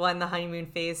kind of when the honeymoon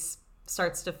phase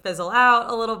starts to fizzle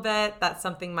out a little bit, that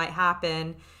something might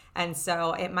happen. And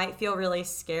so it might feel really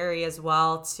scary as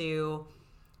well to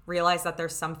realize that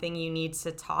there's something you need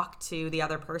to talk to the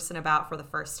other person about for the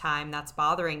first time that's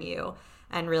bothering you,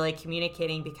 and really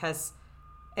communicating, because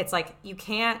it's like you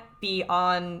can't be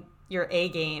on your A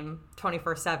game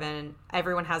 24/7.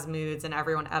 Everyone has moods and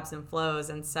everyone ebbs and flows.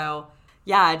 And so,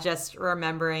 yeah, just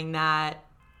remembering that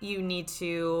you need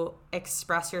to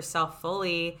express yourself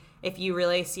fully if you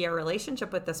really see a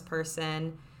relationship with this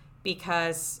person,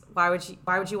 because why would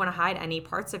you want to hide any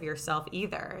parts of yourself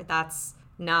either? That's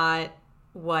not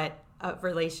what a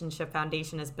relationship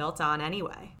foundation is built on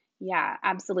anyway. Yeah,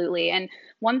 absolutely. And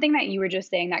one thing that you were just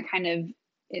saying that kind of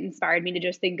inspired me to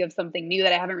just think of something new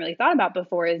that I haven't really thought about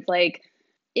before is like,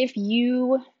 if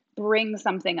you bring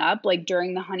something up like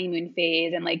during the honeymoon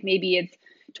phase, and like maybe it's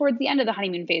towards the end of the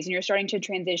honeymoon phase and you're starting to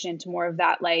transition to more of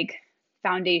that like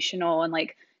foundational and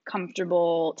like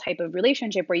comfortable type of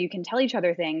relationship where you can tell each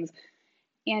other things.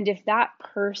 And if that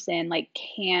person like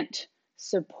can't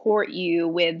support you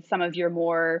with some of your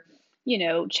more,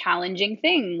 challenging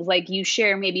things, like you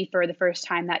share maybe for the first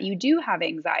time that you do have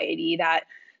anxiety that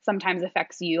sometimes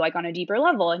affects you like on a deeper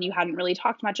level and you hadn't really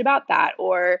talked much about that.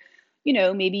 Or,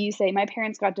 maybe you say, my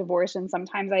parents got divorced and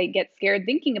sometimes I get scared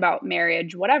thinking about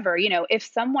marriage, whatever. If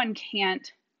someone can't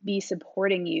be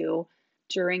supporting you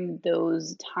during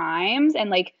those times,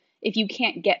 and like if you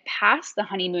can't get past the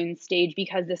honeymoon stage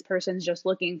because this person's just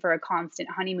looking for a constant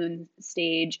honeymoon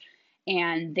stage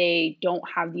and they don't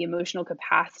have the emotional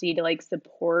capacity to like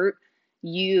support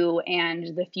you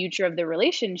and the future of the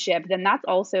relationship, then that's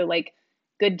also like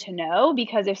good to know.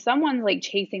 Because if someone's like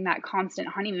chasing that constant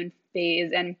honeymoon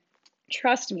phase, and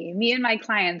trust me and my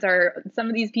clients are some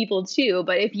of these people too,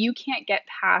 but if you can't get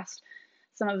past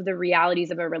some of the realities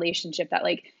of a relationship, that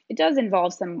like it does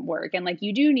involve some work and like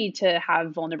you do need to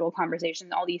have vulnerable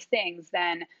conversations, all these things,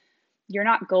 then you're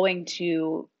not going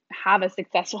to have a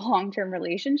successful long-term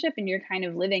relationship, and you're kind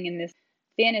of living in this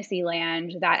fantasy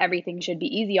land that everything should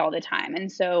be easy all the time. And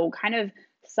so kind of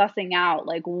sussing out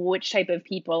like which type of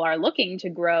people are looking to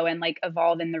grow and like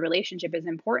evolve in the relationship is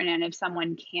important. And if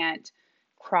someone can't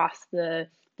cross the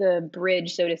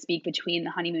bridge, so to speak, between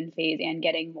the honeymoon phase and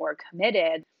getting more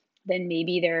committed, then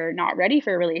maybe they're not ready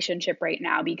for a relationship right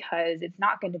now, because it's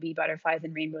not going to be butterflies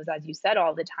and rainbows, as you said,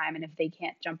 all the time. And if they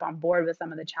can't jump on board with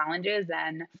some of the challenges,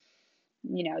 then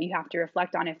you have to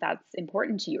reflect on if that's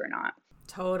important to you or not.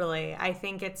 Totally. I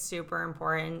think it's super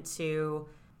important to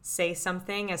say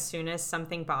something as soon as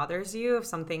something bothers you. If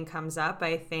something comes up,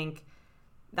 I think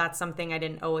that's something I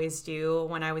didn't always do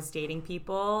when I was dating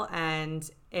people, and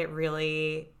it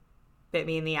really bit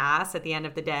me in the ass at the end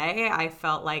of the day. I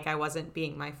felt like I wasn't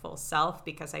being my full self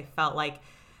because I felt like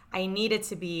I needed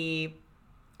to be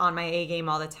on my A game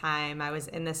all the time. I was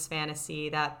in this fantasy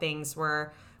that things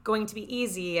were going to be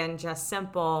easy and just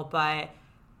simple. But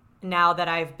now that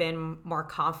I've been more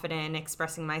confident in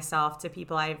expressing myself to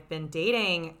people I've been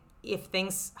dating, if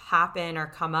things happen or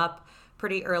come up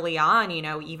pretty early on,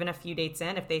 even a few dates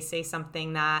in, if they say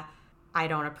something that I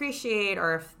don't appreciate,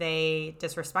 or if they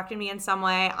disrespected me in some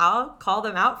way, I'll call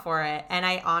them out for it. And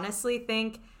I honestly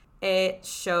think it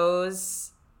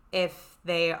shows if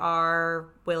they are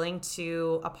willing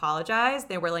to apologize,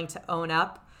 they're willing to own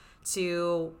up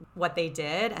to what they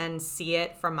did and see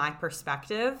it from my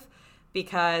perspective.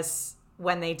 Because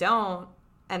when they don't,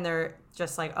 and they're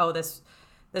just like, oh, this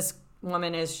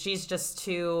woman she's just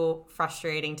too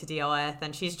frustrating to deal with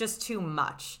and she's just too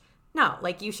much. No,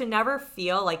 like you should never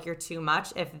feel like you're too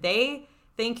much. If they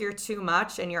think you're too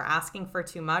much and you're asking for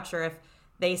too much, or if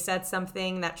they said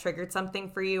something that triggered something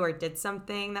for you or did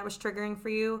something that was triggering for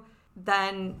you,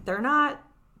 then they're not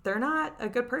a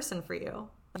good person for you.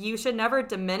 You should never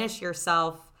diminish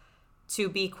yourself to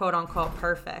be quote unquote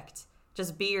perfect.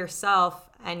 Just be yourself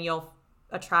and you'll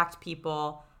attract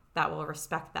people that will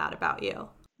respect that about you.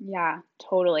 Yeah,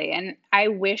 totally. And I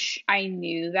wish I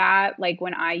knew that like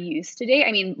when I used to date.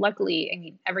 I mean, luckily, I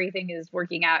mean, everything is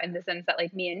working out in the sense that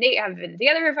like me and Nate have been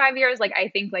together for 5 years. Like I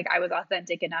think like I was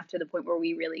authentic enough to the point where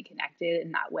we really connected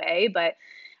in that way. But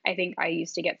I think I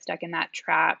used to get stuck in that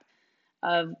trap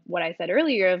of what I said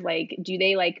earlier of like, do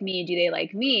they like me? Do they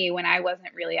like me? When I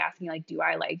wasn't really asking, like, do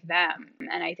I like them?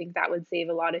 And I think that would save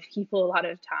a lot of people a lot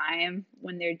of time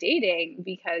when they're dating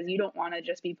because you don't want to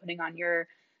just be putting on your,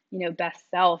 best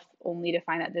self only to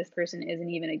find that this person isn't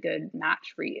even a good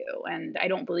match for you. And I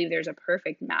don't believe there's a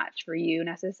perfect match for you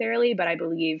necessarily, but I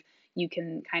believe you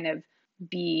can kind of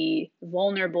be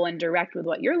vulnerable and direct with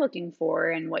what you're looking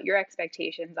for and what your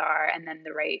expectations are, and then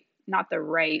the right not the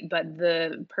right, but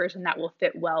the person that will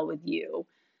fit well with you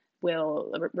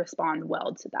will respond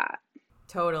well to that.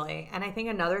 Totally. And I think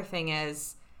another thing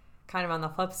is kind of on the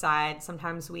flip side,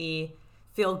 sometimes we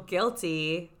feel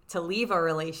guilty to leave a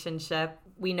relationship.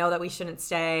 We know that we shouldn't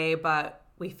stay, but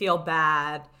we feel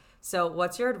bad. So,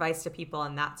 what's your advice to people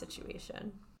in that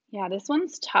situation? Yeah, this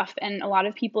one's tough. And a lot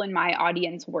of people in my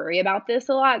audience worry about this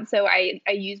a lot. So I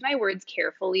use my words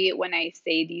carefully when I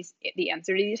say the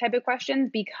answer to these type of questions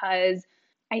because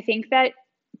I think that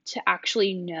to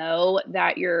actually know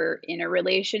that you're in a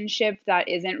relationship that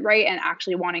isn't right and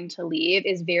actually wanting to leave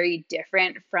is very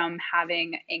different from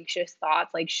having anxious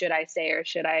thoughts like, should I stay or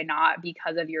should I not,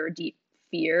 because of your deep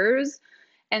fears.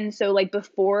 And so, like,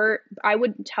 before I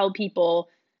would tell people,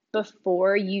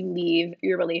 before you leave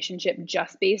your relationship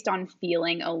just based on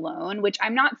feeling alone, which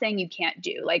I'm not saying you can't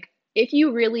do. Like, if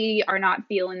you really are not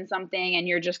feeling something and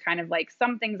you're just kind of like,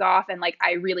 something's off and like,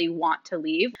 I really want to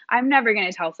leave, I'm never going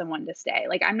to tell someone to stay.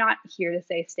 Like, I'm not here to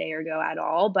say stay or go at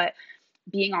all. But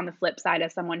being on the flip side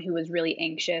of someone who was really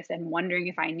anxious and wondering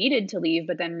if I needed to leave,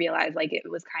 but then realized like it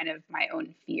was kind of my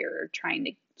own fear trying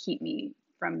to keep me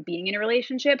from being in a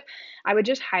relationship, I would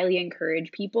just highly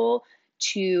encourage people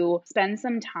to spend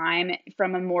some time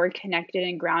from a more connected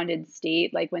and grounded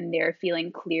state, like when they're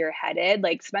feeling clear headed,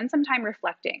 like spend some time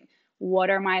reflecting.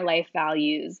 What are my life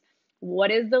values?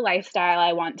 What is the lifestyle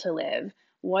I want to live?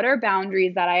 What are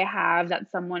boundaries that I have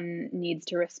that someone needs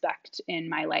to respect in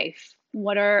my life?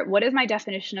 What is my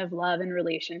definition of love and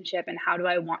relationship, and how do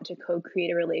I want to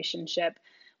co-create a relationship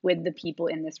with the people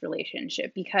in this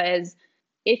relationship? Because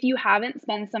if you haven't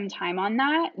spent some time on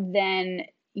that, then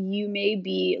you may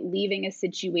be leaving a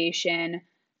situation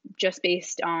just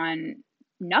based on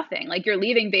nothing. Like you're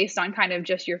leaving based on kind of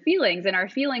just your feelings, and our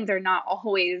feelings are not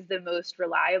always the most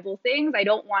reliable things. I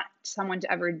don't want someone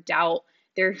to ever doubt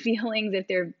their feelings if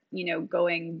they're,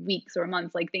 going weeks or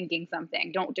months like thinking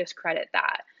something. Don't discredit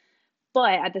that.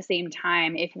 But at the same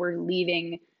time, if we're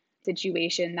leaving a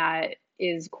situation that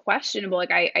is questionable,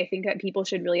 like I think that people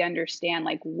should really understand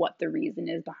like what the reason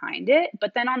is behind it.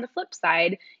 But then on the flip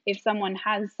side, if someone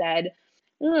has said,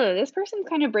 "Ugh, this person's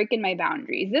kind of breaking my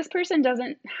boundaries. This person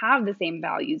doesn't have the same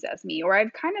values as me," or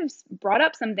I've kind of brought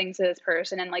up some things to this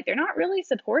person and like they're not really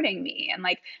supporting me. And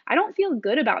like I don't feel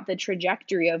good about the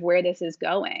trajectory of where this is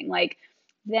going. Like,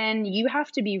 then you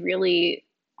have to be really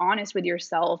honest with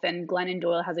yourself. And Glennon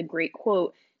Doyle has a great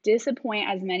quote: disappoint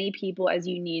as many people as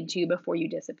you need to before you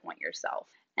disappoint yourself.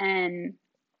 And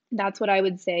that's what I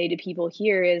would say to people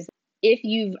here is, if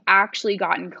you've actually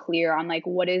gotten clear on like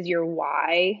what is your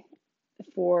why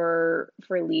for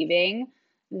leaving,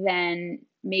 then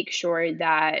make sure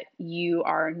that you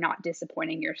are not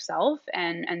disappointing yourself,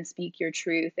 and speak your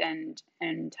truth and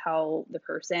tell the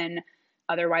person,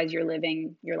 otherwise you're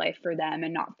living your life for them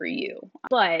and not for you.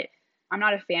 But I'm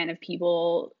not a fan of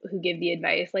people who give the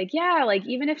advice like, yeah, like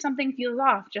even if something feels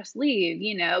off, just leave,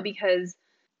 because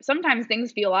sometimes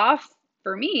things feel off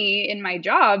for me in my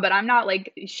job, but I'm not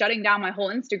like shutting down my whole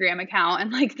Instagram account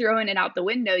and like throwing it out the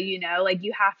window, like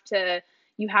you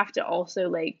have to also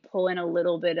like pull in a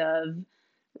little bit of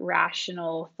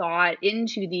rational thought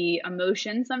into the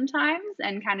emotion sometimes,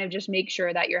 and kind of just make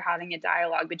sure that you're having a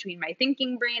dialogue between my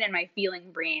thinking brain and my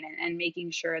feeling brain, and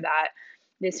making sure that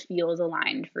this feels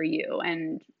aligned for you,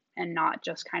 and not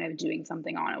just kind of doing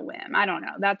something on a whim. I don't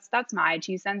know. That's my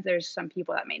 2 cents. There's some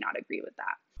people that may not agree with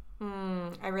that.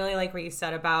 I really like what you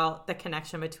said about the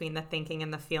connection between the thinking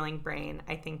and the feeling brain.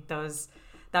 I think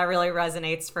that really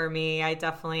resonates for me. I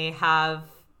definitely have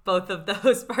both of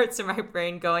those parts of my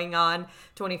brain going on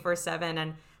 24/7,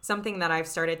 and something that I've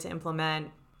started to implement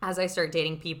as I start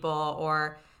dating people,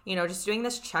 or just doing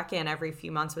this check-in every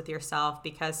few months with yourself,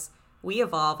 because we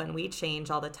evolve and we change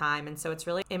all the time. And so it's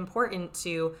really important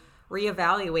to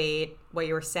reevaluate what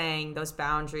you were saying, those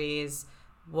boundaries,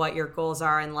 what your goals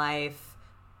are in life,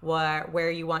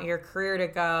 where you want your career to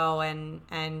go,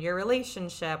 and your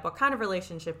relationship, what kind of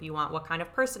relationship you want, what kind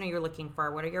of person are you looking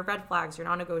for, what are your red flags, your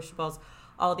non-negotiables,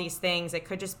 all these things. It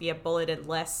could just be a bulleted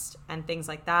list and things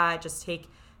like that. Just take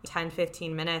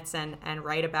 10-15 minutes and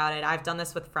write about it. I've done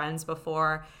this with friends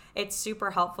before. It's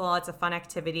super helpful. It's a fun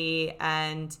activity,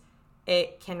 and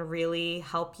it can really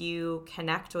help you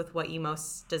connect with what you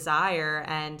most desire.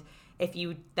 And if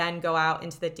you then go out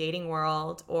into the dating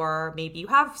world, or maybe you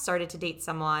have started to date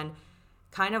someone,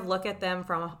 kind of look at them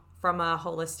from a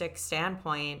holistic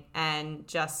standpoint and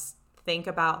just think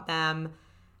about them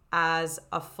as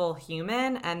a full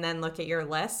human, and then look at your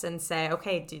list and say,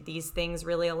 okay, do these things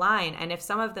really align? And if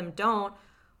some of them don't,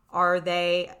 are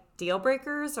they deal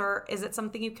breakers, or is it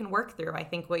something you can work through? I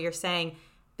think what you're saying,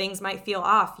 things might feel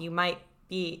off. You might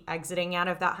be exiting out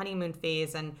of that honeymoon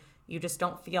phase and you just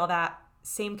don't feel that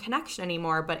same connection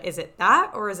anymore. But is it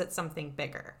that, or is it something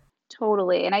bigger?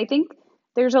 Totally. And I think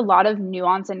there's a lot of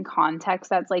nuance and context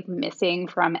that's like missing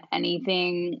from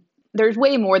anything. There's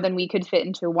way more than we could fit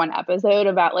into one episode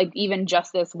about like even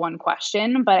just this one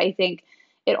question. But I think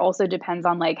it also depends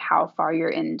on like how far you're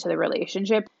into the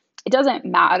relationship. It doesn't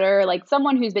matter. Like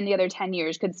someone who's been together 10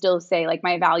 years could still say like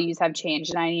my values have changed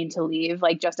and I need to leave,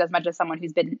 like just as much as someone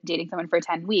who's been dating someone for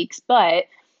 10 weeks. But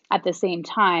at the same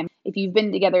time, if you've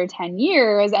been together 10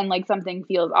 years and like something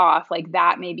feels off, like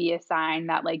that may be a sign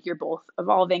that like you're both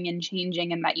evolving and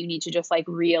changing, and that you need to just like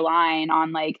realign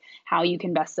on like how you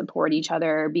can best support each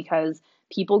other, because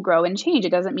people grow and change. It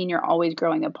doesn't mean you're always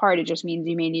growing apart. It just means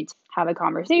you may need to have a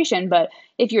conversation. But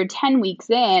if you're 10 weeks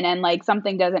in and like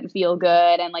something doesn't feel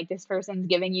good and like this person's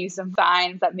giving you some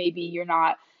signs that maybe you're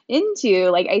not into,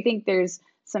 like I think there's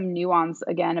some nuance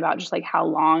again about just like how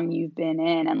long you've been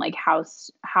in and like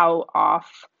how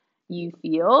off you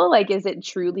feel. Like, is it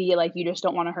truly like you just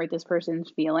don't want to hurt this person's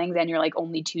feelings and you're like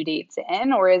only 2 dates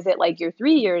in? Or is it like you're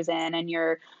 3 years in and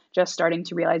you're just starting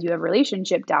to realize you have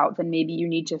relationship doubts and maybe you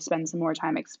need to spend some more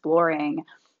time exploring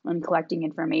and collecting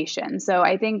information? So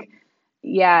I think,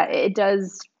 yeah, it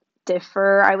does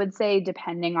differ, I would say,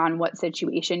 depending on what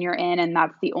situation you're in. And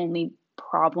that's the only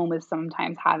problem with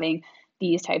sometimes having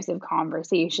these types of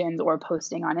conversations or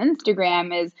posting on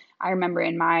Instagram is I remember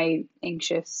in my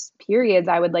anxious periods,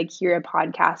 I would like hear a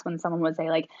podcast when someone would say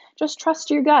like, just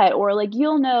trust your gut, or like,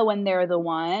 you'll know when they're the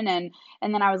one. And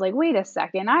then I was like, wait a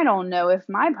second, I don't know if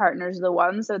my partner's the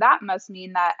one. So that must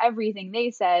mean that everything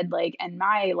they said, like, and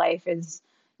my life is,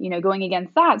 going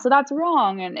against that. So that's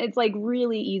wrong. And it's like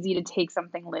really easy to take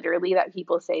something literally that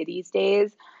people say these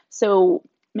days. So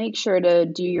make sure to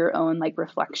do your own like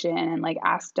reflection and like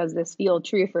ask, does this feel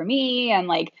true for me? And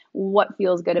like, what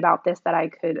feels good about this that I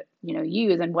could,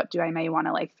 use, and what do I may want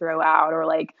to like throw out or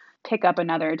like pick up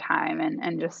another time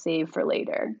and just save for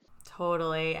later.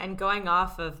 Totally. And going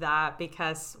off of that,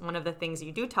 because one of the things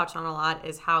you do touch on a lot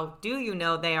is how do you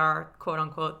know they are quote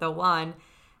unquote the one?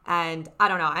 And I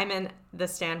don't know, I'm in the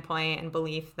standpoint and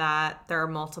belief that there are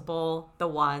multiple the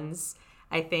ones.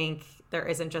 I think there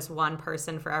isn't just one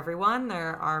person for everyone.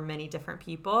 There are many different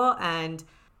people. And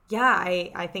yeah,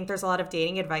 I think there's a lot of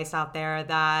dating advice out there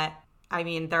that, I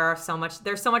mean, there's so much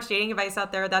dating advice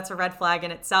out there that's a red flag in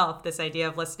itself, this idea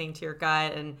of listening to your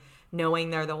gut and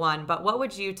knowing they're the one. But what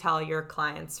would you tell your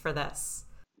clients for this?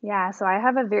 Yeah, so I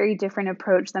have a very different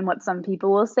approach than what some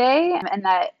people will say, and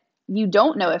that you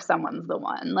don't know if someone's the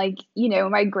one. Like,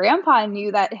 my grandpa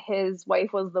knew that his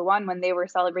wife was the one when they were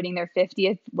celebrating their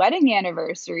 50th wedding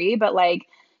anniversary. But like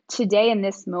today in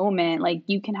this moment, like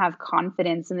you can have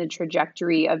confidence in the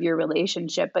trajectory of your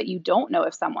relationship, but you don't know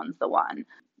if someone's the one.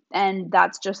 And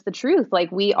that's just the truth.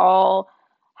 Like we all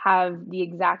have the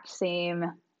exact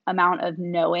same amount of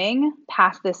knowing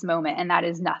past this moment, and that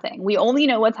is nothing. We only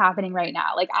know what's happening right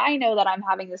now. Like I know that I'm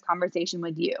having this conversation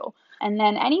with you, and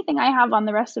then anything I have on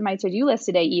the rest of my to-do list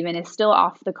today even is still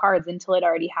off the cards until it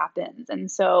already happens. And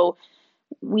so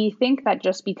we think that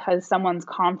just because someone's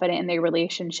confident in their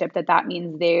relationship, that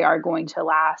means they are going to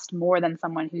last more than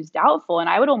someone who's doubtful. And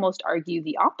I would almost argue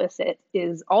the opposite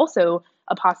is also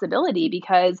a possibility,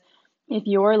 because if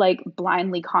you're like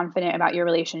blindly confident about your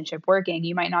relationship working,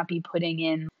 you might not be putting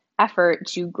in effort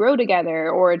to grow together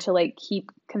or to like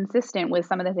keep consistent with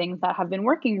some of the things that have been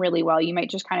working really well. You might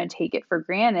just kind of take it for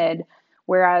granted.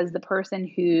 Whereas the person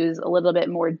who's a little bit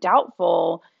more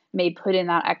doubtful may put in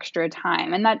that extra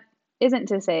time. And that isn't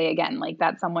to say, again, like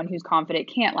that someone who's confident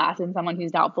can't last and someone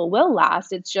who's doubtful will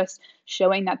last. It's just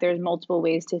showing that there's multiple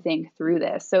ways to think through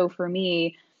this. So for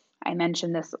me, I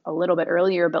mentioned this a little bit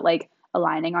earlier, but like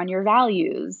aligning on your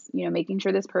values, making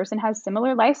sure this person has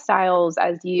similar lifestyles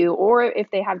as you, or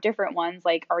if they have different ones,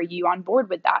 like, are you on board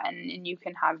with that? And you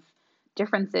can have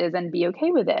differences and be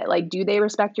okay with it. Like, do they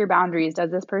respect your boundaries? Does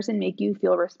this person make you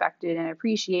feel respected and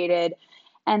appreciated?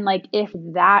 And like, if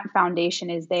that foundation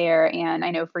is there, and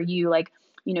I know for you, like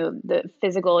the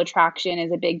physical attraction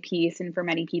is a big piece. And for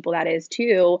many people, that is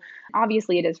too.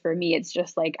 Obviously, it is for me. It's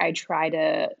just like I try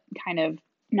to kind of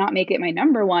not make it my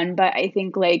number one. But I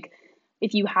think like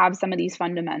if you have some of these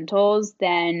fundamentals,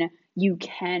 then you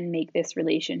can make this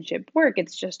relationship work.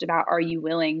 It's just about, are you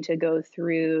willing to go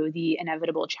through the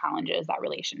inevitable challenges that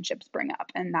relationships bring up?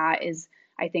 And that is,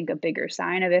 I think, a bigger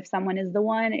sign of if someone is the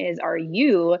one is, are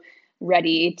you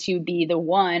ready to be the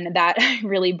one that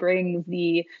really brings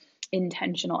the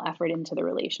intentional effort into the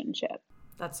relationship?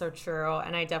 That's so true.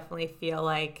 And I definitely feel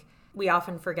like we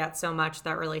often forget so much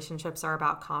that relationships are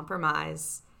about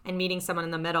compromise and meeting someone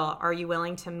in the middle. Are you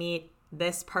willing to meet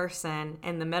this person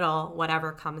in the middle,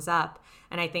 whatever comes up?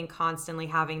 And I think constantly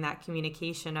having that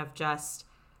communication of just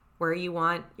where you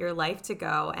want your life to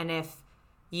go. And if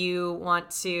you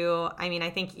want to, I mean, I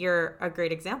think you're a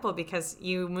great example because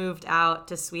you moved out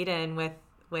to Sweden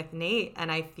with Nate. And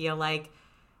I feel like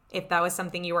if that was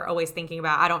something you were always thinking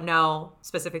about, I don't know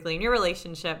specifically in your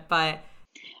relationship, but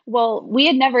Well, we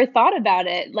had never thought about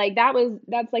it. Like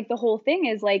that's like the whole thing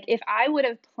is like if I would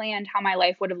have planned how my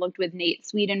life would have looked with Nate,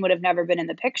 Sweden would have never been in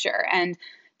the picture. And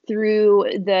through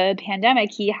the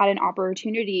pandemic, he had an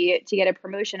opportunity to get a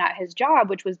promotion at his job,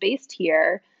 which was based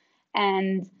here.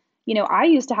 And I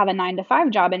used to have a 9 to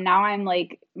 5 job and now I'm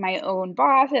like my own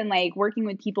boss and like working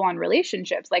with people on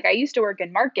relationships. Like I used to work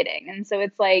in marketing. And so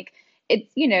it's like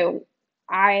it's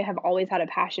I have always had a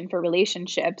passion for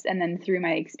relationships and then through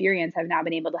my experience have now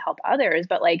been able to help others.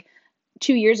 But like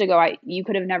 2 years ago, you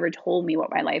could have never told me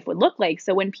what my life would look like.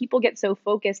 So when people get so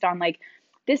focused on like,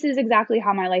 this is exactly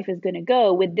how my life is going to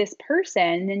go with this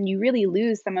person, then you really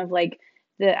lose some of like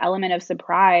the element of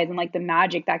surprise and like the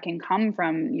magic that can come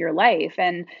from your life.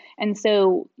 And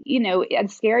so,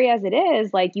 as scary as it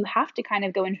is, like you have to kind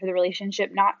of go into the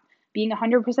relationship not being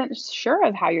 100% sure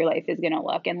of how your life is going to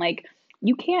look. And like,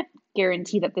 you can't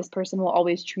guarantee that this person will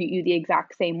always treat you the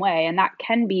exact same way. And that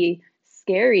can be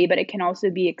scary, but it can also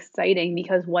be exciting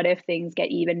because what if things get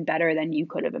even better than you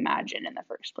could have imagined in the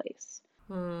first place?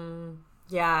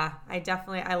 Yeah,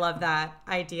 I love that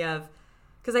idea of,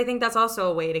 because I think that's also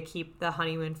a way to keep the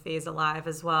honeymoon phase alive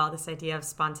as well. This idea of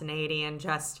spontaneity and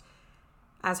just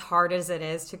as hard as it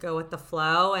is to go with the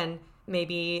flow. And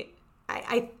maybe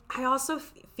I also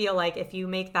feel like if you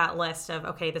make that list of,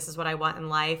 okay, this is what I want in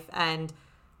life, and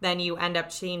then you end up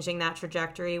changing that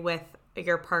trajectory with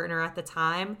your partner at the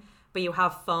time, but you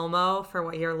have FOMO for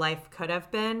what your life could have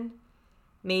been,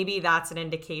 maybe that's an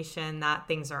indication that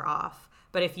things are off.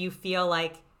 But if you feel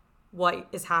like what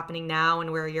is happening now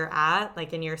and where you're at,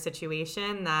 like in your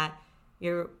situation, that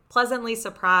you're pleasantly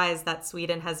surprised that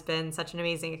Sweden has been such an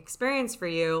amazing experience for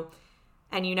you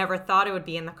and you never thought it would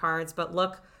be in the cards, but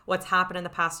look what's happened in the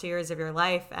past 2 years of your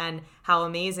life and how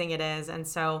amazing it is. And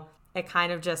so it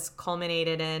kind of just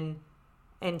culminated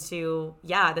into,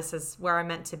 yeah, this is where I'm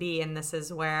meant to be and this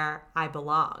is where I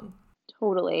belong.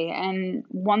 Totally. And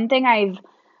one thing I've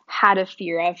had a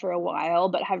fear of for a while,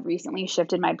 but have recently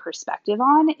shifted my perspective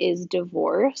on is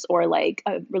divorce or like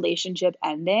a relationship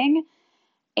ending.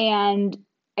 And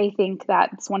I think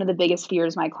that's one of the biggest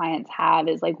fears my clients have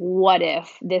is like, what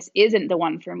if this isn't the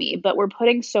one for me? But we're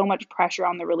putting so much pressure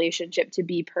on the relationship to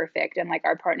be perfect and like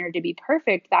our partner to be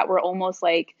perfect that we're almost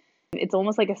like, it's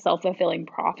almost like a self-fulfilling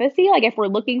prophecy. Like if we're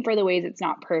looking for the ways it's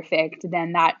not perfect,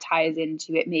 then that ties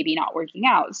into it maybe not working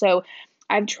out. So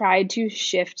I've tried to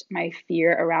shift my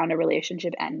fear around a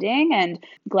relationship ending. And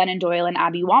Glennon Doyle and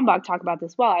Abby Wambach talk about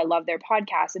this well. I love their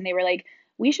podcast. And they were like,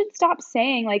 we should stop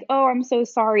saying like, oh, I'm so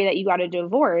sorry that you got a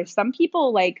divorce. Some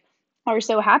people like are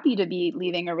so happy to be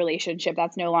leaving a relationship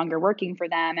that's no longer working for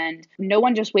them. And no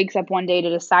one just wakes up one day to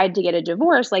decide to get a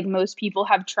divorce. Like most people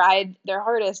have tried their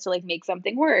hardest to like make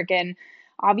something work. And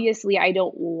obviously I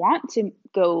don't want to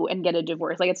go and get a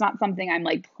divorce. Like it's not something I'm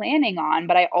like planning on,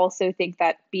 but I also think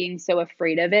that being so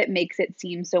afraid of it makes it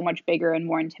seem so much bigger and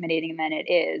more intimidating than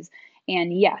it is.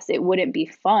 And yes, it wouldn't be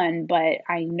fun, but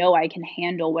I know I can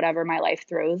handle whatever my life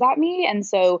throws at me. And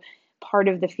so part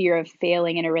of the fear of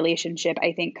failing in a relationship,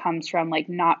 I think, comes from like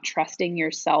not trusting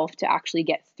yourself to actually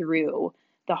get through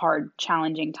the hard,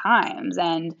 challenging times.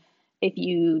 And if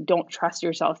you don't trust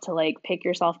yourself to like pick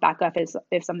yourself back up as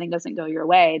if something doesn't go your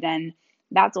way, then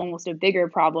that's almost a bigger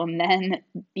problem than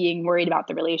being worried about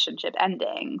the relationship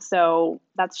ending. So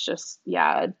that's just,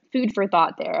 yeah, food for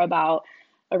thought there about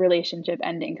a relationship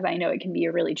ending, because I know it can be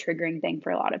a really triggering thing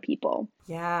for a lot of people.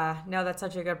 Yeah, no, that's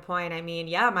such a good point. I mean,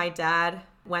 yeah, my dad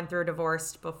went through a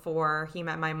divorce before he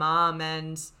met my mom,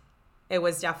 and it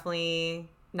was definitely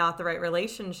not the right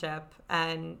relationship.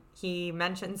 And he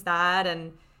mentions that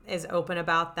and is open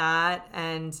about that.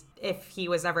 And if he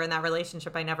was ever in that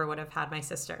relationship, I never would have had my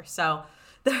sister. So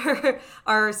there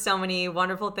are so many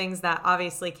wonderful things that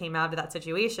obviously came out of that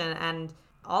situation. And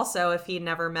also, if he'd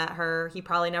never met her, he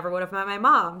probably never would have met my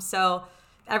mom. So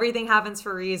everything happens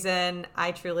for a reason.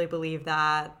 I truly believe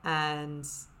that. And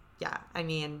yeah, I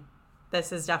mean,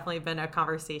 this has definitely been a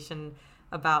conversation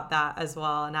about that as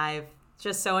well. And I've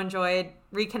just so enjoyed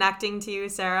reconnecting to you,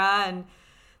 Sarah, and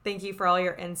thank you for all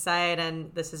your insight.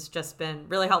 And this has just been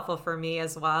really helpful for me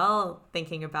as well,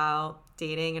 thinking about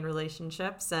dating and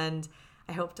relationships. And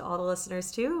I hope to all the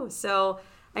listeners too. So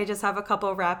I just have a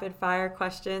couple rapid fire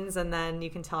questions, and then you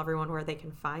can tell everyone where they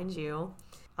can find you.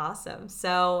 Awesome.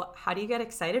 So how do you get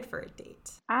excited for a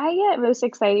date? I get most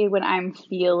excited when I'm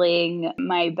feeling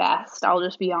my best. I'll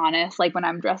just be honest, like when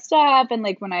I'm dressed up and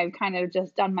like when I've kind of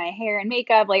just done my hair and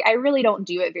makeup. Like I really don't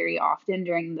do it very often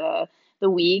during the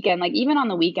week, and like even on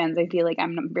the weekends I feel like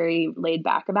I'm very laid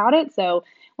back about it. So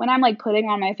when I'm like putting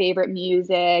on my favorite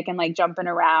music and like jumping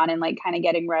around and like kind of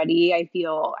getting ready, I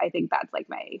think that's like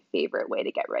my favorite way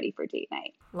to get ready for date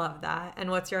night. Love that.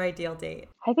 And what's your ideal date?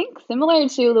 I think similar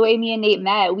to the way me and Nate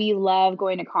met, we love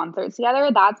going to concerts together.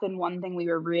 That's been one thing we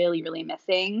were really, really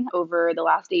missing over the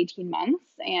last 18 months.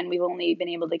 And we've only been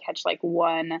able to catch like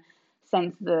one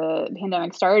since the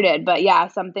pandemic started. But yeah,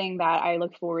 something that I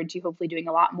look forward to hopefully doing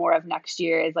a lot more of next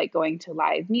year is like going to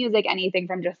live music, anything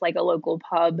from just like a local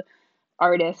pub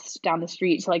artist down the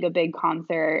street to like a big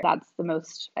concert. That's the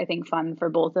most, I think, fun for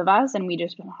both of us. And we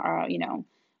just are,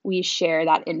 we share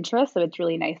that interest. So it's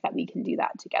really nice that we can do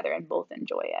that together and both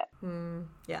enjoy it.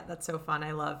 Yeah, that's so fun.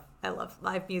 I love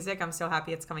live music. I'm so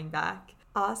happy it's coming back.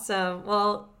 Awesome.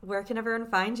 Well, where can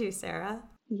everyone find you, Sarah?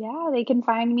 Yeah, they can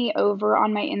find me over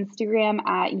on my Instagram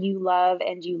at You Love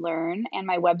and You Learn. And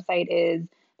my website is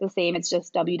the same. It's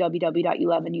just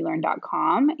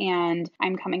www.youloveandyoulearn.com. And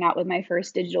I'm coming out with my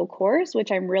first digital course,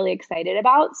 which I'm really excited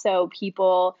about. So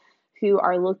people who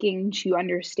are looking to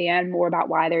understand more about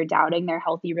why they're doubting their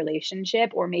healthy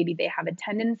relationship, or maybe they have a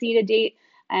tendency to date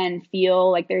and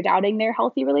feel like they're doubting their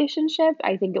healthy relationship,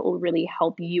 I think it will really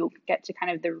help you get to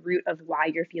kind of the root of why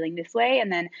you're feeling this way.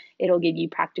 And then it'll give you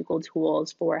practical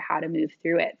tools for how to move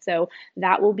through it. So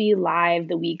that will be live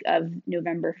the week of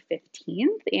November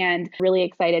 15th, and really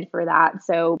excited for that.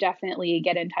 So definitely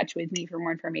get in touch with me for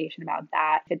more information about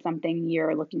that if it's something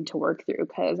you're looking to work through,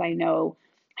 because I know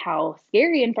how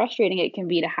scary and frustrating it can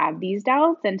be to have these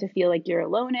doubts and to feel like you're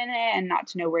alone in it and not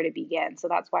to know where to begin. So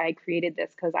that's why I created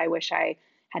this, because I wish I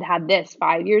had this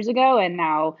 5 years ago, and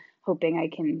now hoping I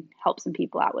can help some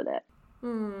people out with it.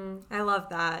 I love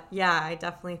that. Yeah, I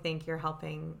definitely think you're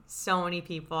helping so many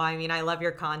people. I mean, I love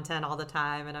your content all the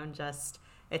time, and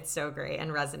it's so great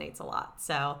and resonates a lot.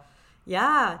 So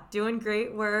yeah, doing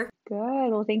great work. Good.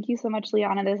 Well, thank you so much,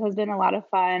 Liana. This has been a lot of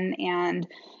fun. And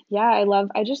yeah,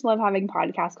 I just love having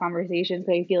podcast conversations,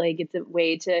 because I feel like it's a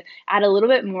way to add a little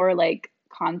bit more like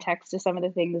context to some of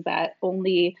the things that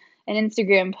only an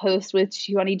Instagram post with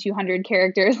 2,200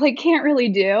 characters like can't really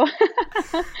do.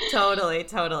 Totally.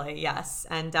 Yes.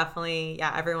 And definitely,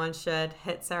 yeah, everyone should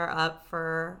hit Sarah up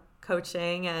for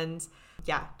coaching, and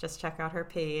yeah, just check out her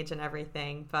page and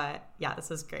everything. But yeah, this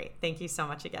was great. Thank you so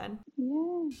much again.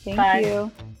 Yeah, thank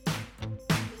you.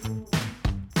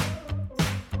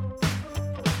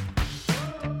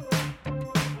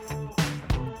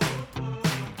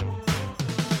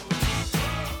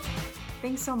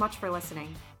 Thanks so much for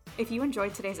listening. If you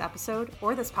enjoyed today's episode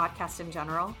or this podcast in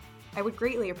general, I would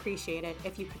greatly appreciate it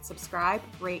if you could subscribe,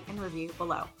 rate, and review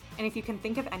below. And if you can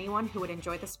think of anyone who would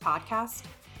enjoy this podcast,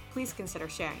 please consider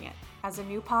sharing it. As a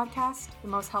new podcast, the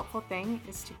most helpful thing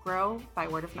is to grow by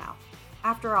word of mouth.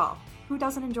 After all, who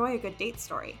doesn't enjoy a good date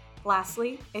story?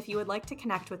 Lastly, if you would like to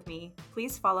connect with me,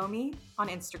 please follow me on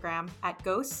Instagram at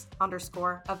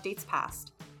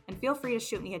ghosts_of_datespast. And feel free to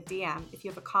shoot me a DM if you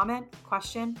have a comment,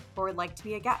 question, or would like to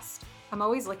be a guest. I'm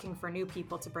always looking for new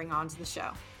people to bring onto the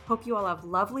show. Hope you all have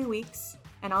lovely weeks,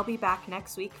 and I'll be back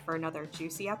next week for another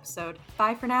juicy episode.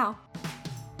 Bye for now.